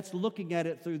see, that's looking at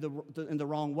it in the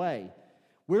wrong way.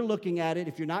 We're looking at it,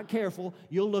 if you're not careful,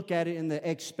 you'll look at it in the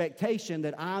expectation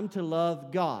that I'm to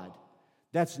love God.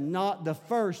 That's not the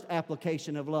first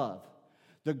application of love.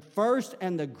 The first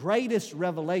and the greatest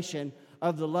revelation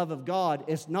of the love of God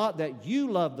is not that you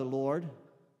love the Lord,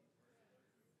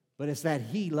 but it's that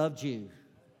He loved you.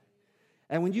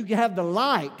 And when you have the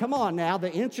light, come on now, the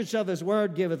entrance of His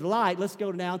Word giveth light. Let's go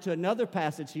now to another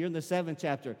passage here in the 7th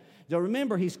chapter. Now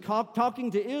remember, He's talking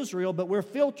to Israel, but we're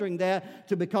filtering that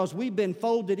to because we've been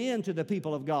folded into the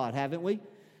people of God, haven't we?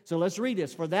 So let's read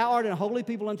this. "For thou art a holy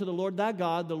people unto the Lord thy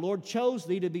God. The Lord chose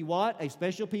thee to be" what? A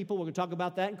special people. We're going to talk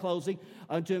about that in closing.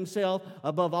 "Unto Himself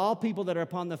above all people that are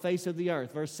upon the face of the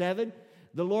earth." Verse 7.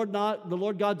 The Lord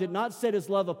God did not set His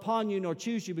love upon you nor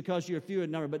choose you because you are few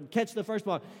in number." But catch the first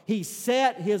part. He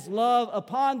set His love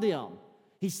upon them.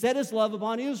 He set His love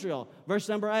upon Israel. Verse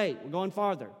number 8. We're going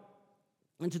farther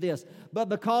into this. "But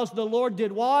because the Lord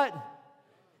did" what?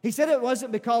 He said it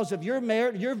wasn't because of your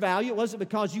merit, your value. It wasn't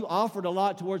because you offered a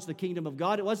lot towards the kingdom of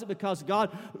God. It wasn't because God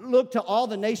looked to all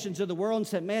the nations of the world and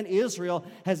said, man, Israel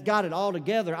has got it all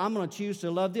together. I'm going to choose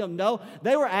to love them. No,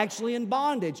 they were actually in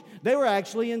bondage. They were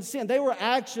actually in sin. They were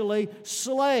actually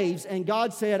slaves. And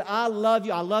God said, I love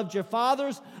you. I loved your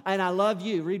fathers and I love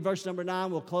you. Read verse number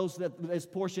 9. We'll close this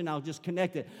portion. I'll just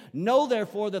connect it. "Know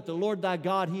therefore that the Lord thy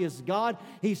God, He is God.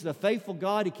 He's the faithful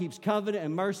God. He keeps covenant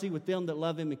and mercy with them that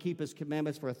love Him and keep His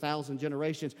commandments for 1,000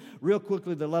 generations. Real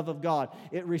quickly, the love of God.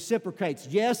 It reciprocates.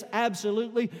 Yes,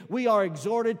 absolutely. We are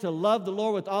exhorted to love the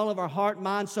Lord with all of our heart,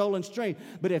 mind, soul, and strength.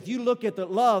 But if you look at the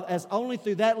love as only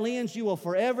through that lens, you will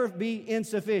forever be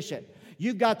insufficient.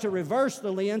 You've got to reverse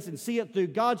the lens and see it through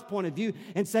God's point of view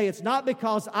and say, it's not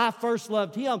because I first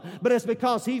loved Him, but it's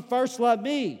because He first loved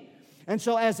me. And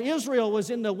so as Israel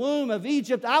was in the womb of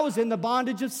Egypt, I was in the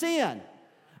bondage of sin.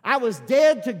 I was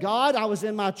dead to God. I was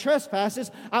in my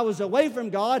trespasses. I was away from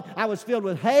God. I was filled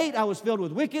with hate. I was filled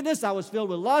with wickedness. I was filled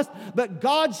with lust. But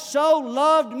God so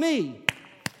loved me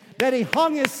that He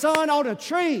hung His Son on a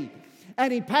tree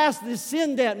and He passed the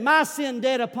sin debt, my sin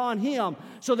debt, upon Him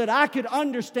so that I could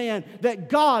understand that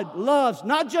God loves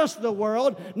not just the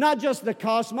world, not just the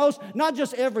cosmos, not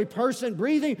just every person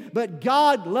breathing, but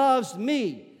God loves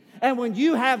me. And when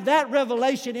you have that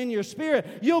revelation in your spirit,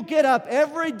 you'll get up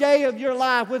every day of your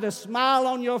life with a smile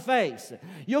on your face.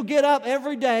 You'll get up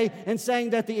every day and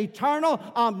saying that the eternal,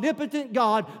 omnipotent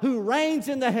God who reigns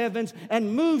in the heavens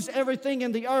and moves everything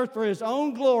in the earth for His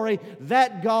own glory,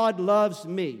 that God loves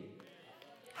me.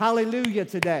 Hallelujah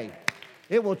today.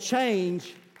 It will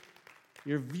change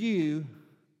your view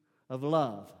of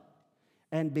love.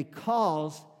 And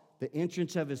because the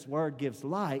entrance of His Word gives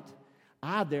light,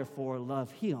 I therefore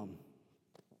love Him.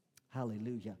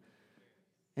 Hallelujah.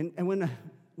 And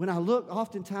when I look,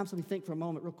 oftentimes, let me think for a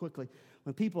moment real quickly,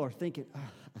 when people are thinking,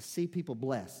 I see people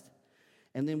blessed,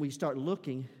 and then we start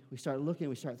looking, we start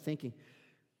thinking,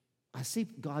 I see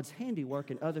God's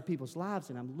handiwork in other people's lives,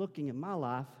 and I'm looking in my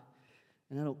life,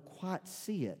 and I don't quite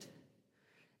see it.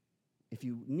 If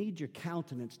you need your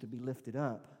countenance to be lifted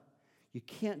up, you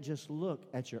can't just look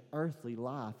at your earthly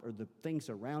life or the things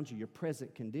around you, your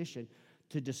present condition,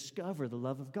 to discover the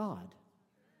love of God.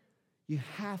 You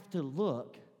have to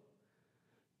look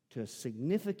to a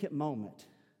significant moment,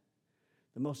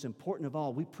 the most important of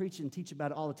all. We preach and teach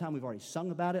about it all the time. We've already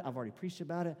sung about it. I've already preached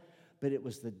about it. But it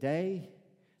was the day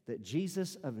that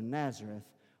Jesus of Nazareth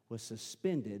was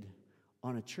suspended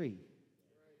on a tree.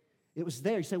 It was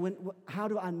there. You say, how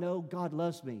do I know God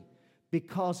loves me?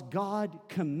 Because God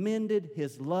commended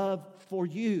His love for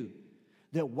you,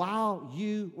 that while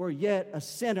you were yet a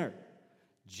sinner,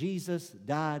 Jesus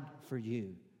died for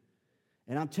you.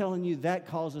 And I'm telling you, that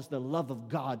causes the love of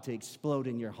God to explode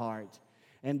in your heart.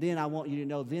 And then I want you to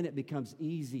know, then it becomes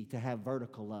easy to have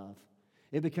vertical love.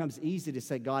 It becomes easy to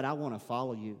say, God, I want to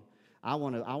follow you. I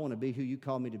want to be who you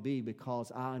call me to be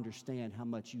because I understand how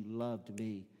much you loved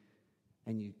me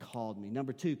and you called me.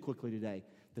 Number 2, quickly today.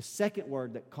 The second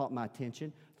word that caught my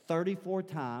attention, 34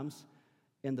 times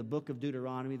in the book of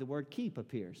Deuteronomy, the word keep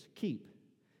appears. Keep.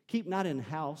 Keep not in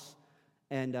house,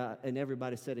 and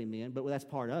everybody said amen, but that's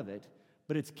part of it.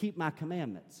 But it's keep my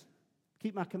commandments.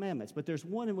 Keep my commandments. But there's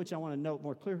one in which I want to note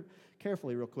more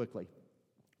carefully real quickly.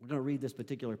 We're going to read this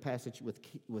particular passage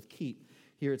with keep.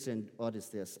 Here it's in, what is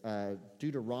this?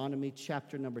 Deuteronomy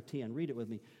chapter number 10. Read it with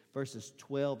me, verses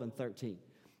 12 and 13.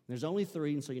 There's only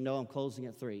 3, and so you know I'm closing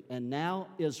at 3. And now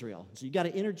Israel. So you got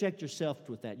to interject yourself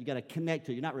with that. You got to connect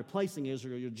to it. You're not replacing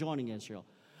Israel, you're joining Israel.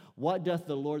 What doth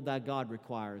the Lord thy God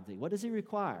require of thee? What does He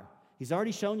require? He's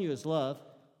already shown you His love.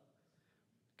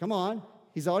 Come on.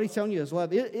 He's already shown you His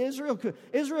love.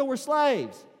 Israel were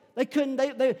slaves.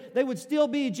 They would still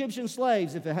be Egyptian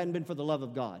slaves if it hadn't been for the love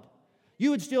of God.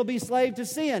 You would still be slave to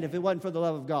sin if it wasn't for the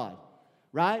love of God.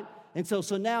 Right? And so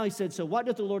now He said, so what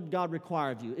doth the Lord God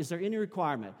require of you? Is there any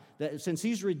requirement? That since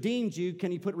He's redeemed you,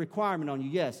 can He put a requirement on you?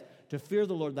 Yes. To fear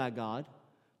the Lord thy God,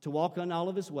 to walk on all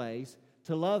of His ways,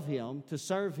 to love Him, to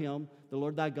serve Him, the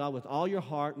Lord thy God, with all your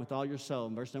heart and with all your soul.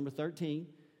 In verse number 13.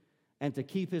 And to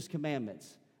keep His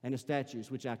commandments and His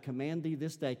statutes, which I command thee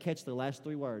this day. Catch the last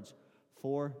 3 words.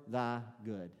 For thy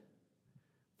good.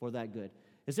 For thy good.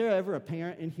 Is there ever a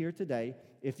parent in here today,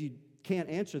 if you can't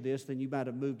answer this, then you might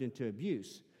have moved into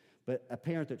abuse. But a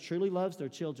parent that truly loves their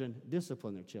children,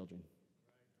 discipline their children.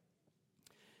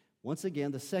 Once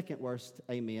again, the second worst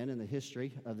amen in the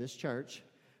history of this church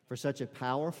for such a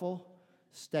powerful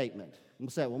statement. I'm going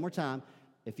to say it one more time.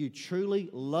 If you truly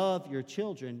love your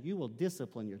children, you will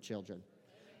discipline your children.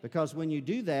 Because when you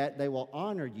do that, they will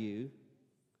honor you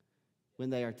when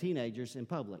they are teenagers in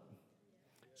public.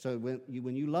 So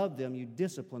when you love them, you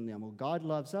discipline them. Well, God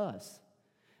loves us.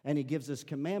 And He gives us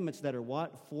commandments that are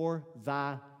what? For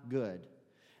thy good.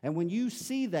 And when you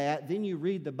see that, then you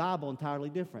read the Bible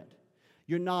entirely different.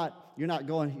 You're not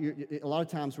going, a lot of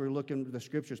times we're looking at the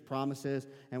Scripture's promises,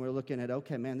 and we're looking at,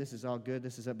 okay, man, this is all good,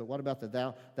 this is it, but what about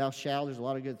the thou shalt? There's a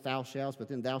lot of good thou shalts, but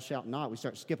then thou shalt not. We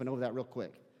start skipping over that real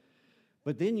quick.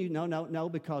 But then no,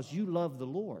 because you love the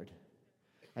Lord.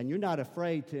 And you're not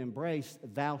afraid to embrace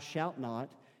thou shalt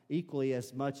not equally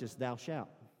as much as thou shalt.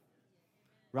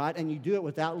 Right? And you do it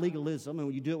without legalism,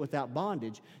 and you do it without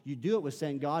bondage. You do it with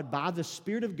saying, God, by the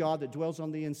Spirit of God that dwells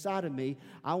on the inside of me,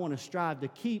 I want to strive to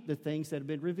keep the things that have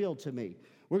been revealed to me.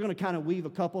 We're going to kind of weave a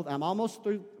couple. I'm almost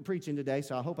through preaching today,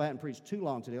 so I hope I haven't preached too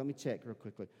long today. Let me check real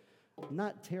quickly.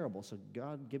 Not terrible, so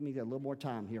God, give me a little more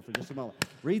time here for just a moment.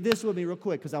 Read this with me real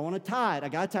quick, because I want to tie it. I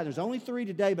got to tie it. There's only 3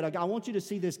 today, but I want you to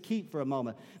see this keep for a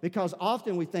moment, because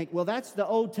often we think, well, that's the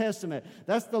Old Testament.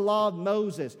 That's the law of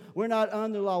Moses. We're not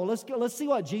under the law. Well, let's see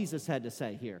what Jesus had to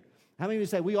say here. How many of you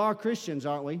say, we are Christians,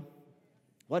 aren't we?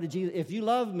 What did Jesus, if you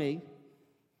love me,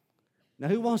 now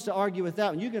who wants to argue with that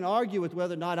one? You can argue with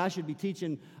whether or not I should be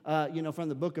teaching, from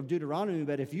the book of Deuteronomy,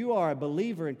 but if you are a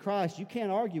believer in Christ, you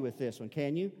can't argue with this one,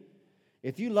 can you?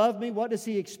 If you love me, what does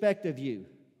He expect of you?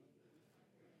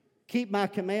 Keep my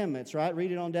commandments, right?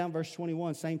 Read it on down, verse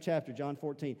 21, same chapter, John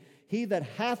 14. He that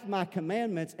hath my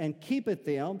commandments and keepeth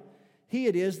them, he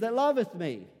it is that loveth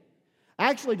me.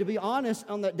 Actually, to be honest,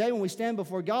 on that day when we stand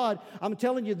before God, I'm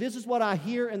telling you, this is what I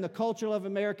hear in the culture of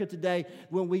America today.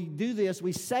 When we do this,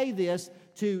 we say this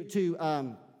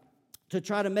to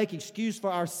try to make excuse for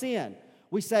our sin.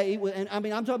 We say, and I'm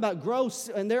talking about gross,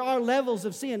 and there are levels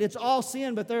of sin. It's all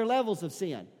sin, but there are levels of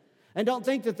sin. And don't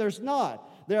think that there's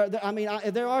not.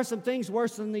 There are some things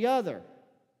worse than the other.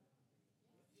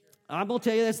 I'm going to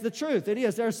tell you that's the truth. It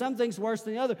is. There are some things worse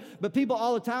than the other. But people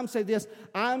all the time say this,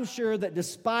 I'm sure that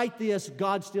despite this,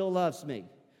 God still loves me.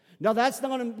 No, that's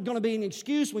not going to be an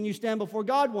excuse when you stand before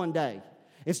God one day.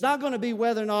 It's not going to be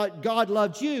whether or not God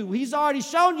loves you. He's already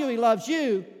shown you He loves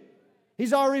you.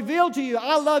 He's already revealed to you,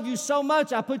 I love you so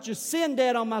much, I put your sin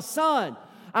debt on my Son.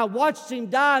 I watched Him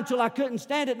die until I couldn't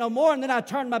stand it no more, and then I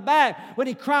turned my back when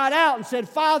He cried out and said,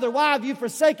 Father, why have you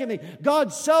forsaken me?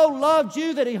 God so loved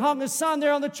you that He hung His Son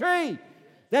there on the tree.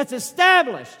 That's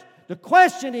established. The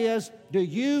question is, do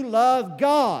you love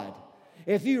God?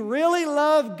 If you really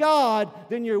love God,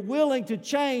 then you're willing to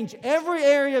change every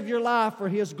area of your life for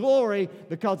His glory,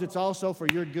 because it's also for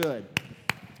your good.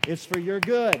 It's for your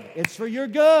good. It's for your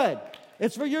good.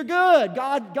 It's for your good.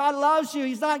 God loves you.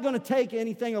 He's not going to take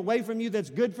anything away from you that's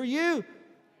good for you.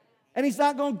 And He's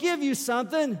not going to give you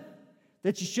something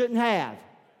that you shouldn't have.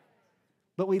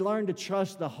 But we learn to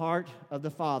trust the heart of the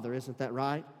Father. Isn't that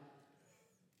right?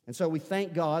 And so we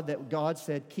thank God that God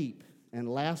said keep. And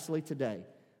lastly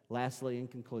in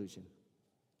conclusion,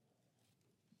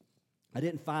 I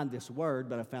didn't find this word,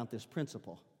 but I found this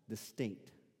principle,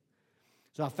 distinct.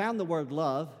 So I found the word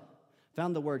love.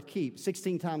 Found the word keep.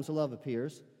 16 times love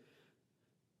appears.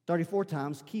 34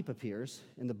 times keep appears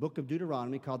in the book of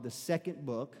Deuteronomy, called the second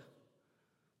book,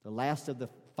 the last of the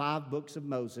 5 books of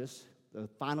Moses, the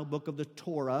final book of the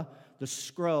Torah, the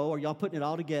scroll. Are y'all putting it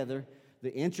all together?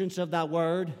 The entrance of thy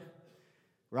word,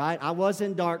 right? I was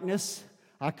in darkness.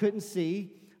 I couldn't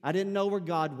see. I didn't know where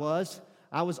God was.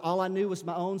 All I knew was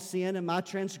my own sin and my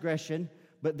transgression.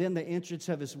 But then the entrance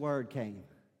of His word came,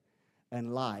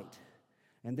 and light.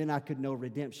 And then I could know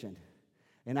redemption,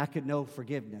 and I could know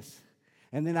forgiveness,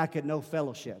 and then I could know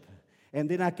fellowship, and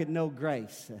then I could know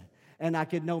grace, and I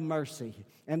could know mercy.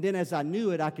 And then as I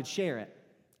knew it, I could share it.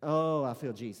 Oh, I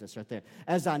feel Jesus right there.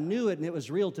 As I knew it and it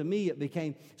was real to me, it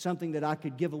became something that I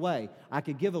could give away. I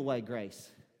could give away grace.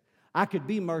 I could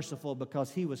be merciful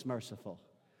because He was merciful.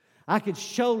 I could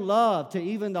show love to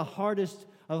even the hardest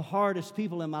of hardest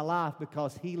people in my life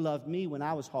because He loved me when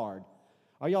I was hard.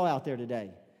 Are y'all out there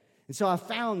today? And so I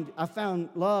found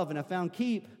love and I found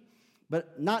keep,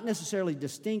 but not necessarily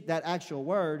distinct, that actual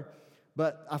word,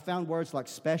 but I found words like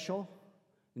special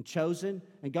and chosen.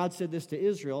 And God said this to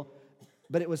Israel,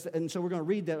 but it was, and so we're going to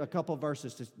read a couple of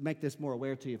verses to make this more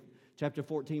aware to you. Chapter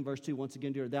 14, verse 2, once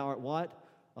again, dear, thou art what?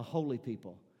 A holy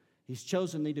people. He's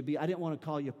chosen thee to be, I didn't want to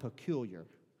call you peculiar.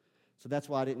 So that's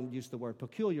why I didn't use the word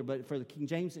peculiar, but for the King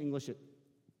James English, it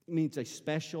means a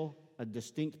special, a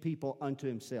distinct people unto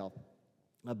Himself,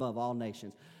 above all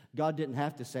nations. God didn't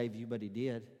have to save you, but He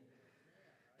did.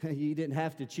 He didn't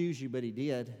have to choose you, but He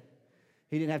did.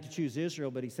 He didn't have to choose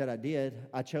Israel, but He said, I did.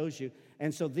 I chose you.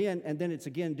 And so then it's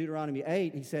again Deuteronomy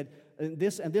 8. He said, and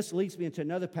this leads me into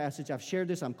another passage. I've shared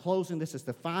this. I'm closing. This is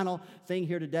the final thing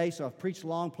here today, so I've preached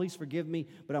long. Please forgive me,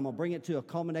 but I'm going to bring it to a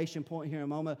culmination point here in a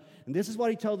moment. And this is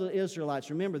what He told the Israelites.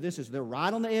 Remember, they're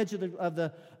right on the edge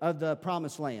of the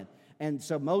promised land. And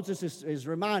so Moses is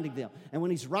reminding them. And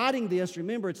when he's writing this,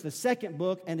 remember, it's the second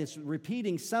book, and it's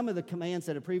repeating some of the commands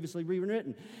that have previously been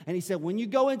written. And he said, when you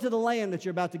go into the land that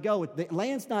you're about to go with, the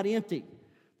land's not empty.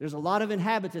 There's a lot of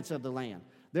inhabitants of the land.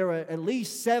 There are at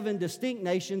least 7 distinct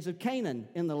nations of Canaan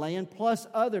in the land, plus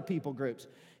other people groups.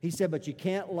 He said, but you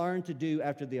can't learn to do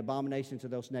after the abominations of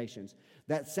those nations.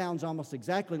 That sounds almost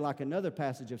exactly like another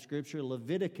passage of Scripture,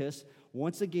 Leviticus.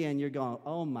 Once again, you're going,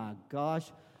 oh my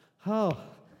gosh,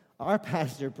 our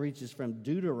pastor preaches from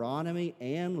Deuteronomy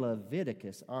and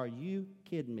Leviticus. Are you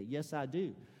kidding me? Yes, I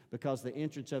do, because the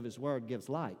entrance of His word gives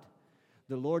light.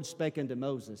 The Lord spake unto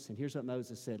Moses, and here's what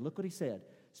Moses said. Look what he said.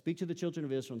 Speak to the children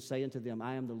of Israel and say unto them,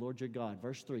 I am the Lord your God.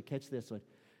 Verse 3, catch this one.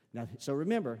 Now, so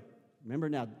remember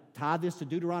now, tie this to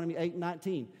Deuteronomy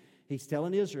 8:19. He's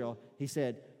telling Israel, he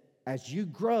said, as you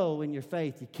grow in your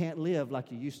faith, you can't live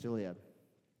like you used to live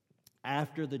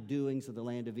after the doings of the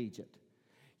land of Egypt.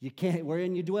 You can't,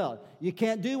 wherein you dwell. You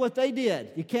can't do what they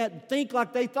did. You can't think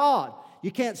like they thought.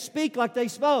 You can't speak like they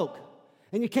spoke.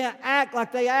 And you can't act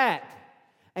like they act.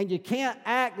 And you can't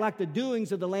act like the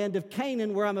doings of the land of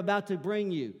Canaan where I'm about to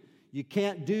bring you. You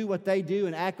can't do what they do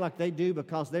and act like they do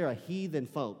because they're a heathen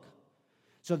folk.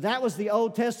 So that was the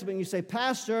Old Testament. You say,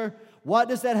 Pastor, what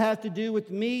does that have to do with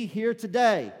me here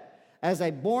today? As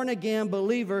a born-again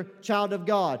believer, child of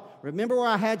God. Remember where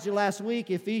I had you last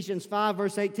week, Ephesians 5,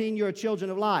 verse 18, you're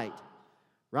children of light,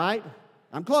 right?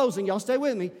 I'm closing, y'all stay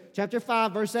with me. Chapter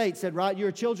 5, verse 8 said, right,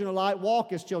 you're children of light,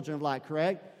 walk as children of light,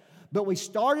 correct? But we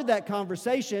started that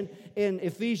conversation in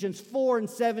Ephesians 4 and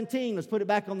 17. Let's put it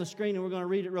back on the screen and we're going to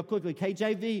read it real quickly.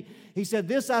 KJV, he said,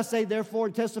 this I say therefore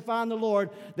and testify in the Lord,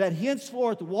 that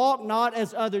henceforth walk not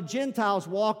as other Gentiles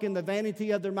walk in the vanity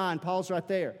of their mind. Paul's right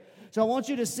there. So I want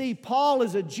you to see Paul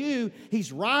as a Jew.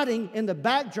 He's writing in the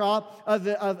backdrop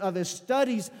of his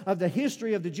studies of the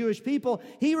history of the Jewish people.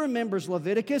 He remembers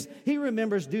Leviticus. He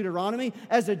remembers Deuteronomy.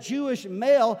 As a Jewish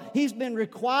male, he's been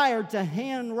required to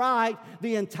handwrite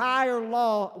the entire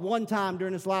law one time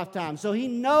during his lifetime. So he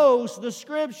knows the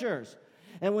Scriptures.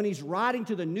 And when he's writing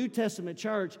to the New Testament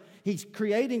church, he's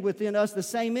creating within us the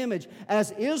same image. As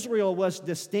Israel was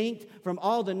distinct from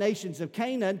all the nations of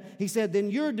Canaan, he said, then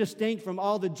you're distinct from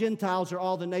all the Gentiles or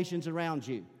all the nations around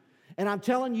you. And I'm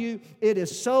telling you, it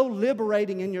is so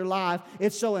liberating in your life.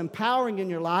 It's so empowering in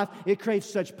your life. It creates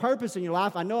such purpose in your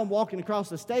life. I know I'm walking across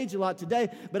the stage a lot today,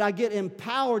 but I get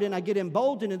empowered and I get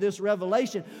emboldened in this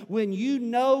revelation when you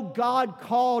know God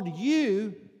called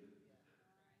you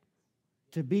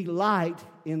to be light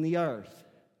in the earth.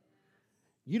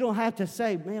 You don't have to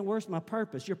say, man, where's my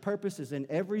purpose? Your purpose is in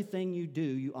everything you do,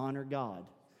 you honor God.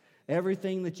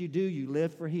 Everything that you do, you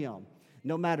live for Him.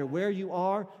 No matter where you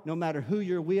are, no matter who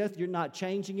you're with, you're not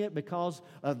changing it because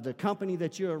of the company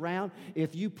that you're around.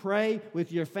 If you pray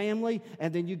with your family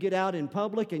and then you get out in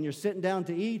public and you're sitting down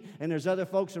to eat and there's other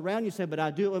folks around, you say, but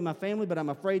I do it with my family, but I'm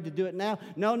afraid to do it now.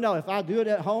 No, if I do it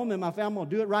at home and my family will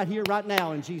do it right here, right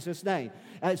now in Jesus' name.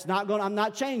 I'm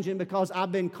not changing because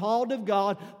I've been called of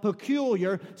God,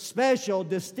 peculiar, special,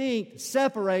 distinct,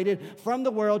 separated from the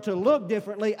world to look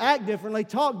differently, act differently,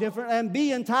 talk different, and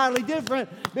be entirely different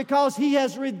because He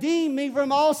has redeemed me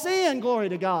from all sin. Glory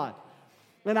to God.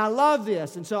 And I love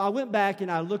this. And so I went back and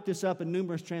I looked this up in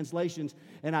numerous translations,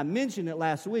 and I mentioned it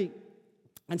last week.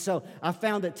 And so I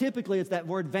found that typically it's that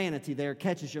word vanity there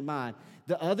catches your mind.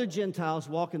 The other Gentiles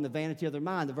walk in the vanity of their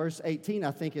mind. The verse 18,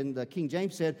 I think in the King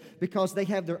James said, because they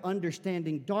have their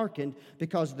understanding darkened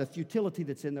because of the futility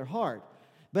that's in their heart.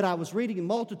 But I was reading a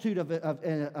multitude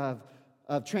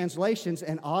of translations,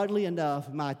 and oddly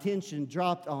enough, my attention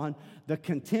dropped on the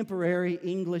contemporary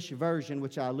English version,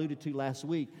 which I alluded to last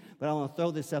week. But I want to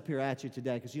throw this up here at you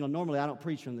today because, normally I don't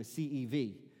preach from the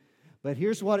CEV. But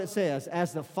here's what it says.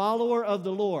 As the follower of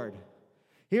the Lord,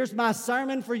 here's my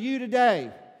sermon for you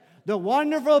today. The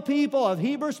wonderful people of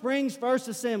Heber Springs First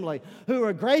Assembly who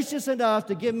are gracious enough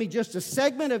to give me just a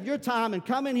segment of your time and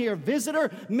come in here,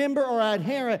 visitor, member, or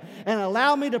adherent, and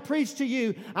allow me to preach to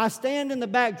you. I stand in the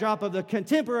backdrop of the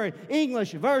contemporary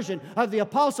English version of the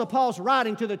Apostle Paul's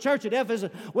writing to the church at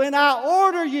Ephesus. When I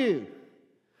order you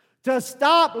to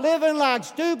stop living like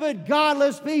stupid,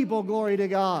 godless people, glory to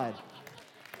God.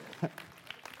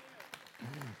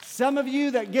 Some of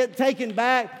you that get taken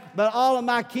back, but all of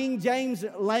my King James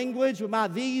language with my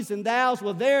these and thous,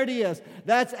 well, there it is.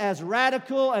 That's as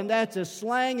radical and that's as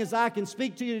slang as I can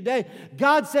speak to you today.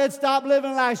 God said, stop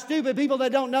living like stupid people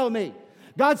that don't know me.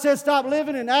 God says, stop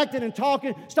living and acting and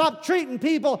talking. Stop treating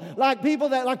people like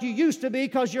you used to be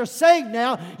because you're saved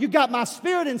now. You got my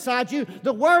Spirit inside you.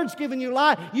 The Word's giving you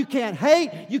life. You can't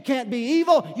hate. You can't be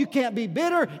evil. You can't be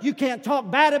bitter. You can't talk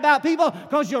bad about people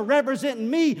because you're representing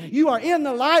me. You are in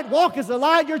the light. Walk as the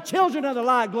light. You're children of the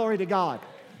light. Glory to God.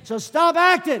 So stop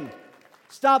acting.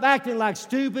 Stop acting like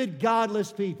stupid,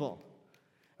 godless people.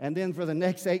 And then for the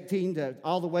next 18 to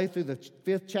all the way through the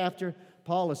 5th chapter,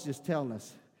 Paul is just telling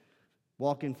us,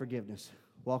 walk in forgiveness.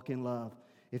 Walk in love.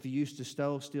 If you used to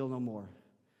steal no more.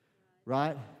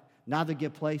 Right? Neither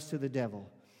give place to the devil.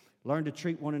 Learn to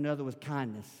treat one another with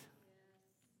kindness.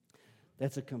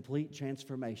 That's a complete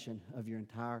transformation of your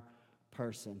entire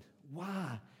person.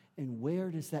 Why and where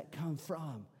does that come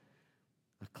from?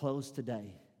 I close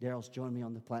today. Daryl's joined me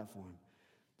on the platform.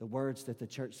 The words that the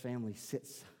church family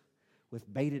sits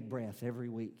with bated breath every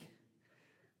week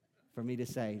for me to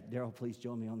say, Daryl, please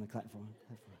join me on the platform.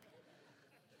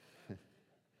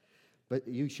 But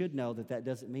you should know that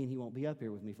doesn't mean he won't be up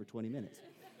here with me for 20 minutes.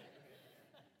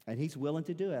 And he's willing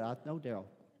to do it. I know Daryl.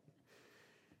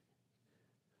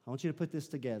 I want you to put this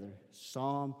together.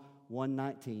 Psalm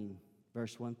 119,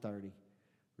 verse 130.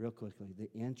 Real quickly. The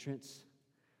entrance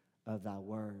of thy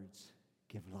words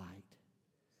give light.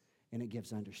 And it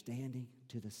gives understanding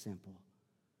to the simple.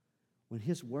 When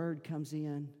His word comes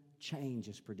in, change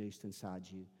is produced inside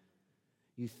you.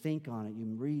 You think on it, you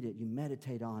read it, you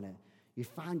meditate on it. You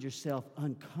find yourself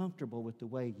uncomfortable with the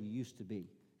way you used to be.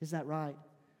 Isn't that right?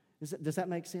 Does that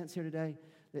make sense here today?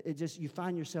 You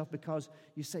find yourself because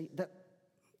you say,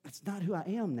 that's not who I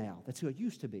am now. That's who I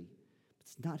used to be.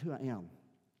 It's not who I am.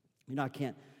 I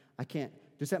can't.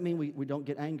 Does that mean we don't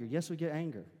get angry? Yes, we get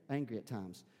angry at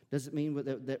times. Does it mean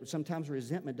that sometimes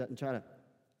resentment doesn't try to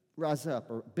rise up,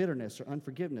 or bitterness or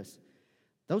unforgiveness?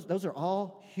 Those are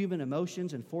all human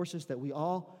emotions and forces that we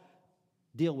all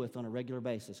deal with on a regular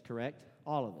basis, correct?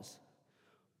 All of us.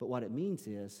 But what it means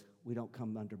is we don't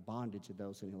come under bondage of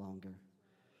those any longer.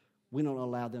 We don't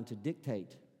allow them to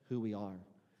dictate who we are.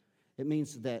 It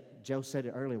means that, Joe said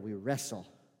it earlier, we wrestle.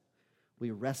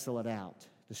 We wrestle it out.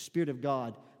 The Spirit of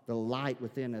God, the light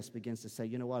within us begins to say,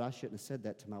 you know what, I shouldn't have said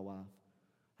that to my wife.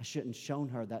 I shouldn't have shown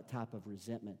her that type of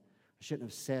resentment. I shouldn't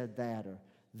have said that or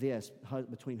this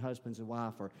between husbands and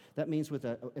wife. Or that means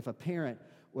if a parent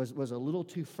was a little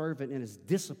too fervent in his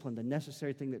discipline, the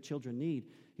necessary thing that children need,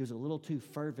 he was a little too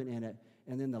fervent in it,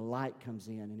 and then the light comes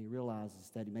in and he realizes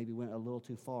that he maybe went a little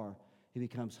too far. He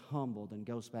becomes humbled and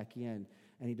goes back in,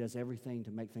 and he does everything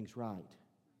to make things right.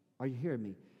 Are you hearing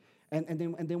me? And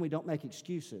then we don't make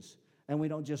excuses. And we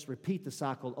don't just repeat the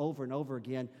cycle over and over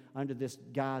again under this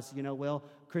guise, well,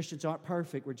 Christians aren't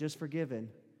perfect, we're just forgiven.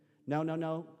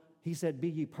 No. He said, be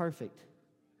ye perfect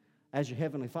as your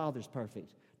heavenly Father's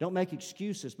perfect. Don't make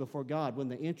excuses before God. When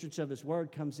the entrance of His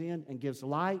Word comes in and gives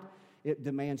light, it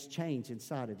demands change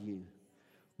inside of you.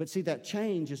 But see, that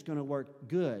change is going to work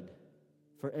good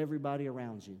for everybody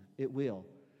around you. It will.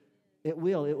 It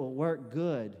will. It will work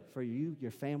good for you,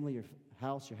 your family, your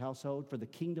house, your household. For the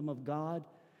kingdom of God,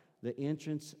 the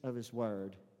entrance of His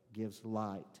Word gives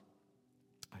light.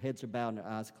 Our heads are bowed and our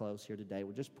eyes closed here today.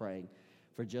 We're just praying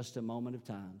for just a moment of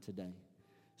time today.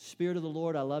 Spirit of the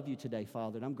Lord, I love you today,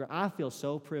 Father. And I feel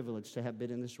so privileged to have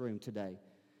been in this room today,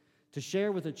 to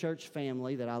share with a church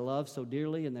family that I love so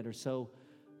dearly and that are so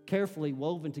carefully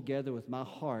woven together with my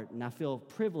heart. And I feel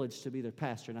privileged to be their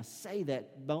pastor. And I say that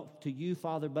not to you,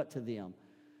 Father, but to them.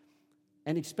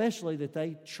 And especially that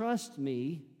they trust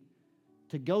me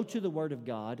to go to the Word of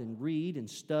God and read and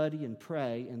study and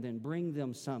pray and then bring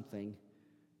them something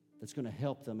that's going to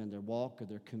help them in their walk or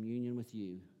their communion with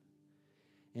you.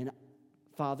 And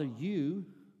Father, you,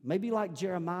 maybe like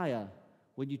Jeremiah,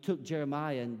 when you took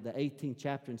Jeremiah in the 18th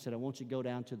chapter and said, I want you to go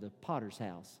down to the potter's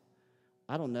house.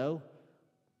 I don't know.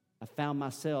 I found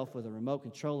myself with a remote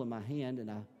control in my hand, and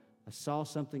I saw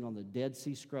something on the Dead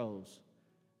Sea Scrolls,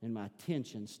 and my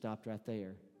attention stopped right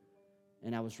there.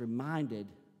 And I was reminded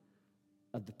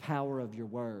of the power of your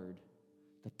word,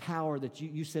 the power that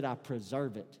you said, I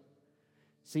preserve it.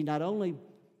 See, not only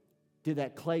did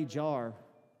that clay jar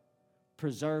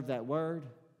preserve that word,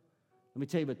 let me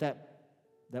tell you, but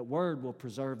that word will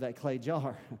preserve that clay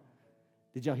jar.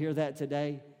 Did y'all hear that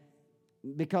today?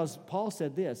 Because Paul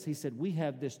said this, he said, we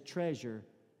have this treasure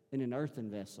in an earthen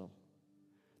vessel,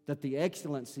 that the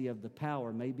excellency of the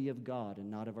power may be of God and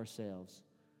not of ourselves.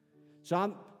 So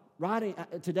I'm writing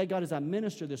today, God, as I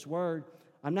minister this word,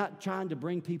 I'm not trying to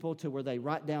bring people to where they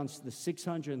write down the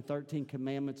 613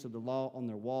 commandments of the law on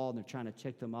their wall and they're trying to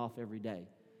check them off every day.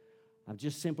 I'm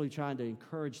just simply trying to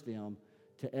encourage them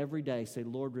to every day say,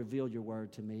 Lord, reveal your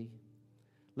word to me.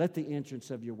 Let the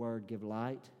entrance of your word give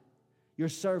light. Your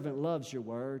servant loves your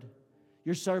word.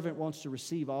 Your servant wants to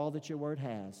receive all that your word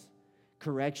has.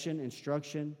 Correction,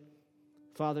 instruction,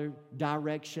 Father,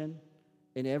 direction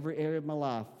in every area of my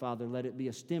life. Father, let it be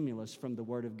a stimulus from the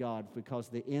word of God, because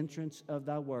the entrance of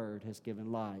thy word has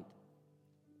given light.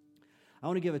 I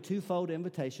want to give a twofold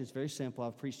invitation. It's very simple.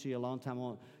 I've preached to you a long time. I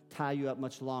won't tie you up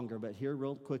much longer, but here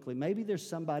real quickly. Maybe there's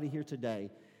somebody here today,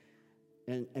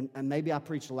 and maybe I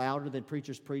preach louder than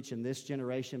preachers preach in this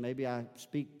generation. Maybe I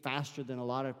speak faster than a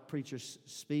lot of preachers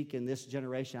speak in this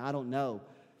generation. I don't know.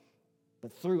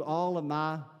 But through all of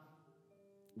my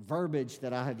verbiage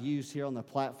that I have used here on the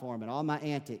platform and all my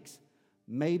antics,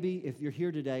 maybe if you're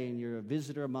here today and you're a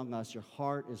visitor among us, your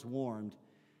heart is warmed,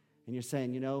 and you're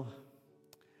saying,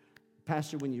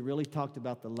 Pastor, when you really talked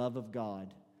about the love of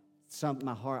God,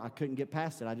 my heart, I couldn't get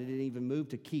past it. I didn't even move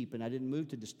to keep, and I didn't move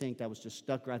to distinct. I was just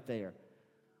stuck right there.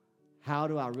 How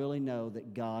do I really know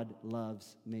that God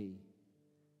loves me?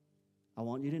 I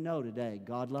want you to know today,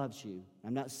 God loves you.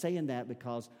 I'm not saying that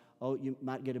because, you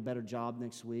might get a better job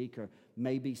next week, or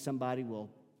maybe somebody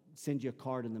will send you a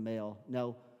card in the mail.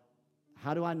 No.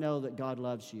 How do I know that God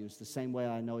loves you? It's the same way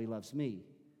I know He loves me,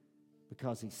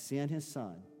 because He sent His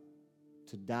Son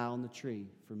to die on the tree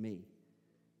for me.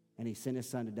 And He sent His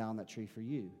Son to die on that tree for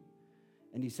you.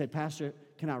 And you said, Pastor,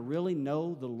 can I really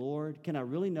know the Lord? Can I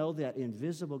really know that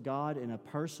invisible God in a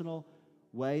personal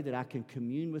way, that I can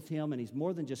commune with Him? And He's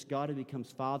more than just God who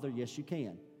becomes Father. Yes, you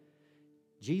can.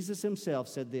 Jesus Himself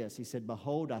said this. He said,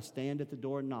 behold, I stand at the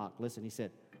door and knock. Listen, He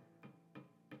said,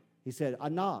 I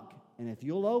knock. And if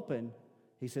you'll open,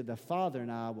 He said, the Father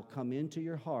and I will come into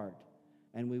your heart,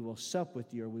 and we will sup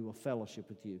with you, or we will fellowship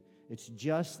with you. It's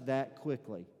just that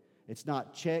quickly. It's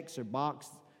not checks or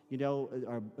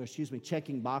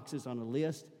checking boxes on a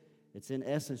list. It's in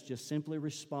essence just simply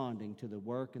responding to the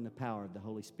work and the power of the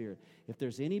Holy Spirit. If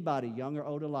there's anybody, young or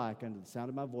old alike, under the sound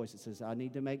of my voice that says, I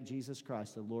need to make Jesus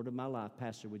Christ the Lord of my life,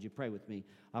 Pastor, would you pray with me?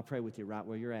 I'll pray with you right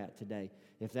where you're at today.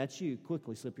 If that's you,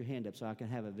 quickly slip your hand up so I can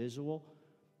have a visual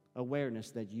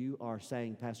awareness that you are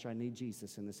saying, Pastor, I need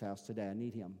Jesus in this house today. I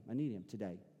need him. I need him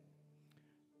today.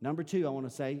 Number two, I want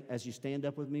to say, as you stand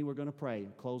up with me, we're going to pray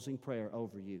a closing prayer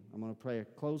over you. I'm going to pray a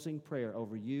closing prayer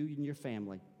over you and your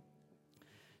family.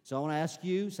 So I want to ask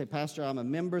you, say, Pastor, I'm a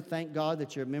member. Thank God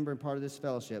that you're a member and part of this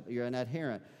fellowship. You're an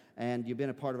adherent, and you've been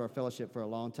a part of our fellowship for a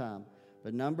long time.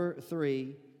 But number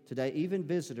three, today, even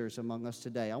visitors among us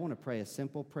today, I want to pray a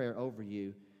simple prayer over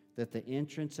you that the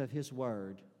entrance of his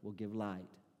word will give light.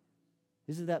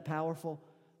 Isn't that powerful?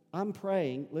 I'm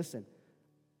praying, listen,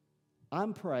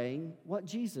 I'm praying what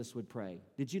Jesus would pray.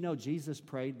 Did you know Jesus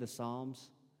prayed the Psalms?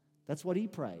 That's what he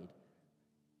prayed.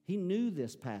 He knew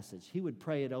this passage. He would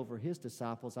pray it over his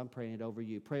disciples. I'm praying it over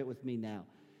you. Pray it with me now.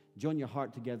 Join your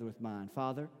heart together with mine.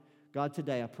 Father, God,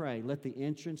 today I pray, let the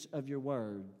entrance of your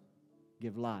word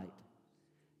give light.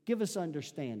 Give us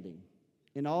understanding.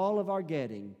 In all of our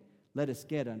getting, let us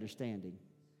get understanding.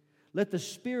 Let the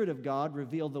Spirit of God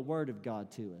reveal the Word of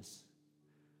God to us.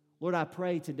 Lord, I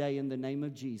pray today in the name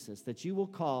of Jesus that you will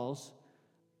cause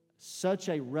such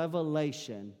a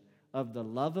revelation of the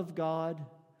love of God,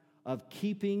 of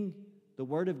keeping the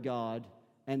Word of God,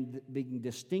 and being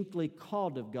distinctly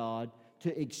called of God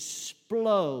to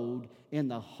explode in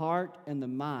the heart and the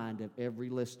mind of every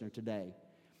listener today.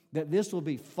 That this will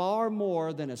be far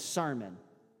more than a sermon,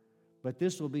 but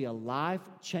this will be a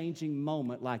life-changing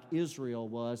moment like Israel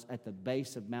was at the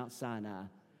base of Mount Sinai.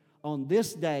 On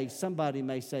this day, somebody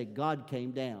may say, God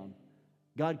came down.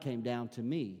 God came down to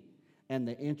me, and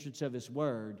the entrance of his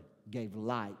word gave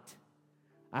light.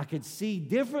 I could see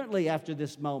differently after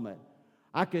this moment.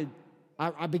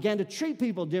 I began to treat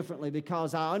people differently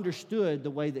because I understood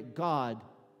the way that God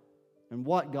and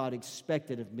what God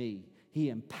expected of me. He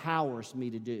empowers me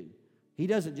to do. He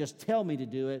doesn't just tell me to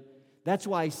do it. That's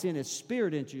why he sent his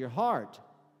Spirit into your heart,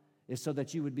 is so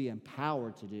that you would be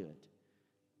empowered to do it.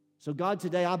 So God,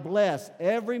 today I bless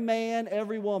every man,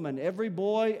 every woman, every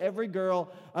boy, every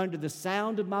girl under the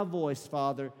sound of my voice,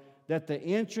 Father, that the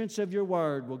entrance of your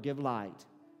word will give light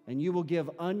and you will give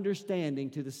understanding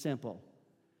to the simple,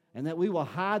 and that we will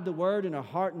hide the word in our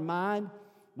heart and mind.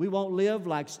 We won't live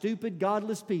like stupid,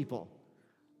 godless people,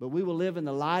 but we will live in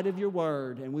the light of your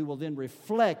word, and we will then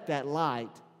reflect that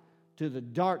light to the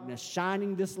darkness,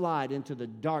 shining this light into the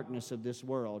darkness of this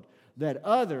world, that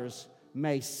others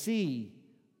may see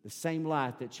the same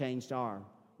light that changed our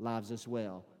lives as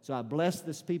well. So I bless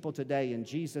this people today in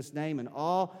Jesus' name, and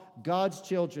all God's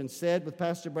children said with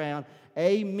Pastor Brown,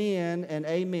 amen and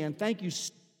amen. Thank you.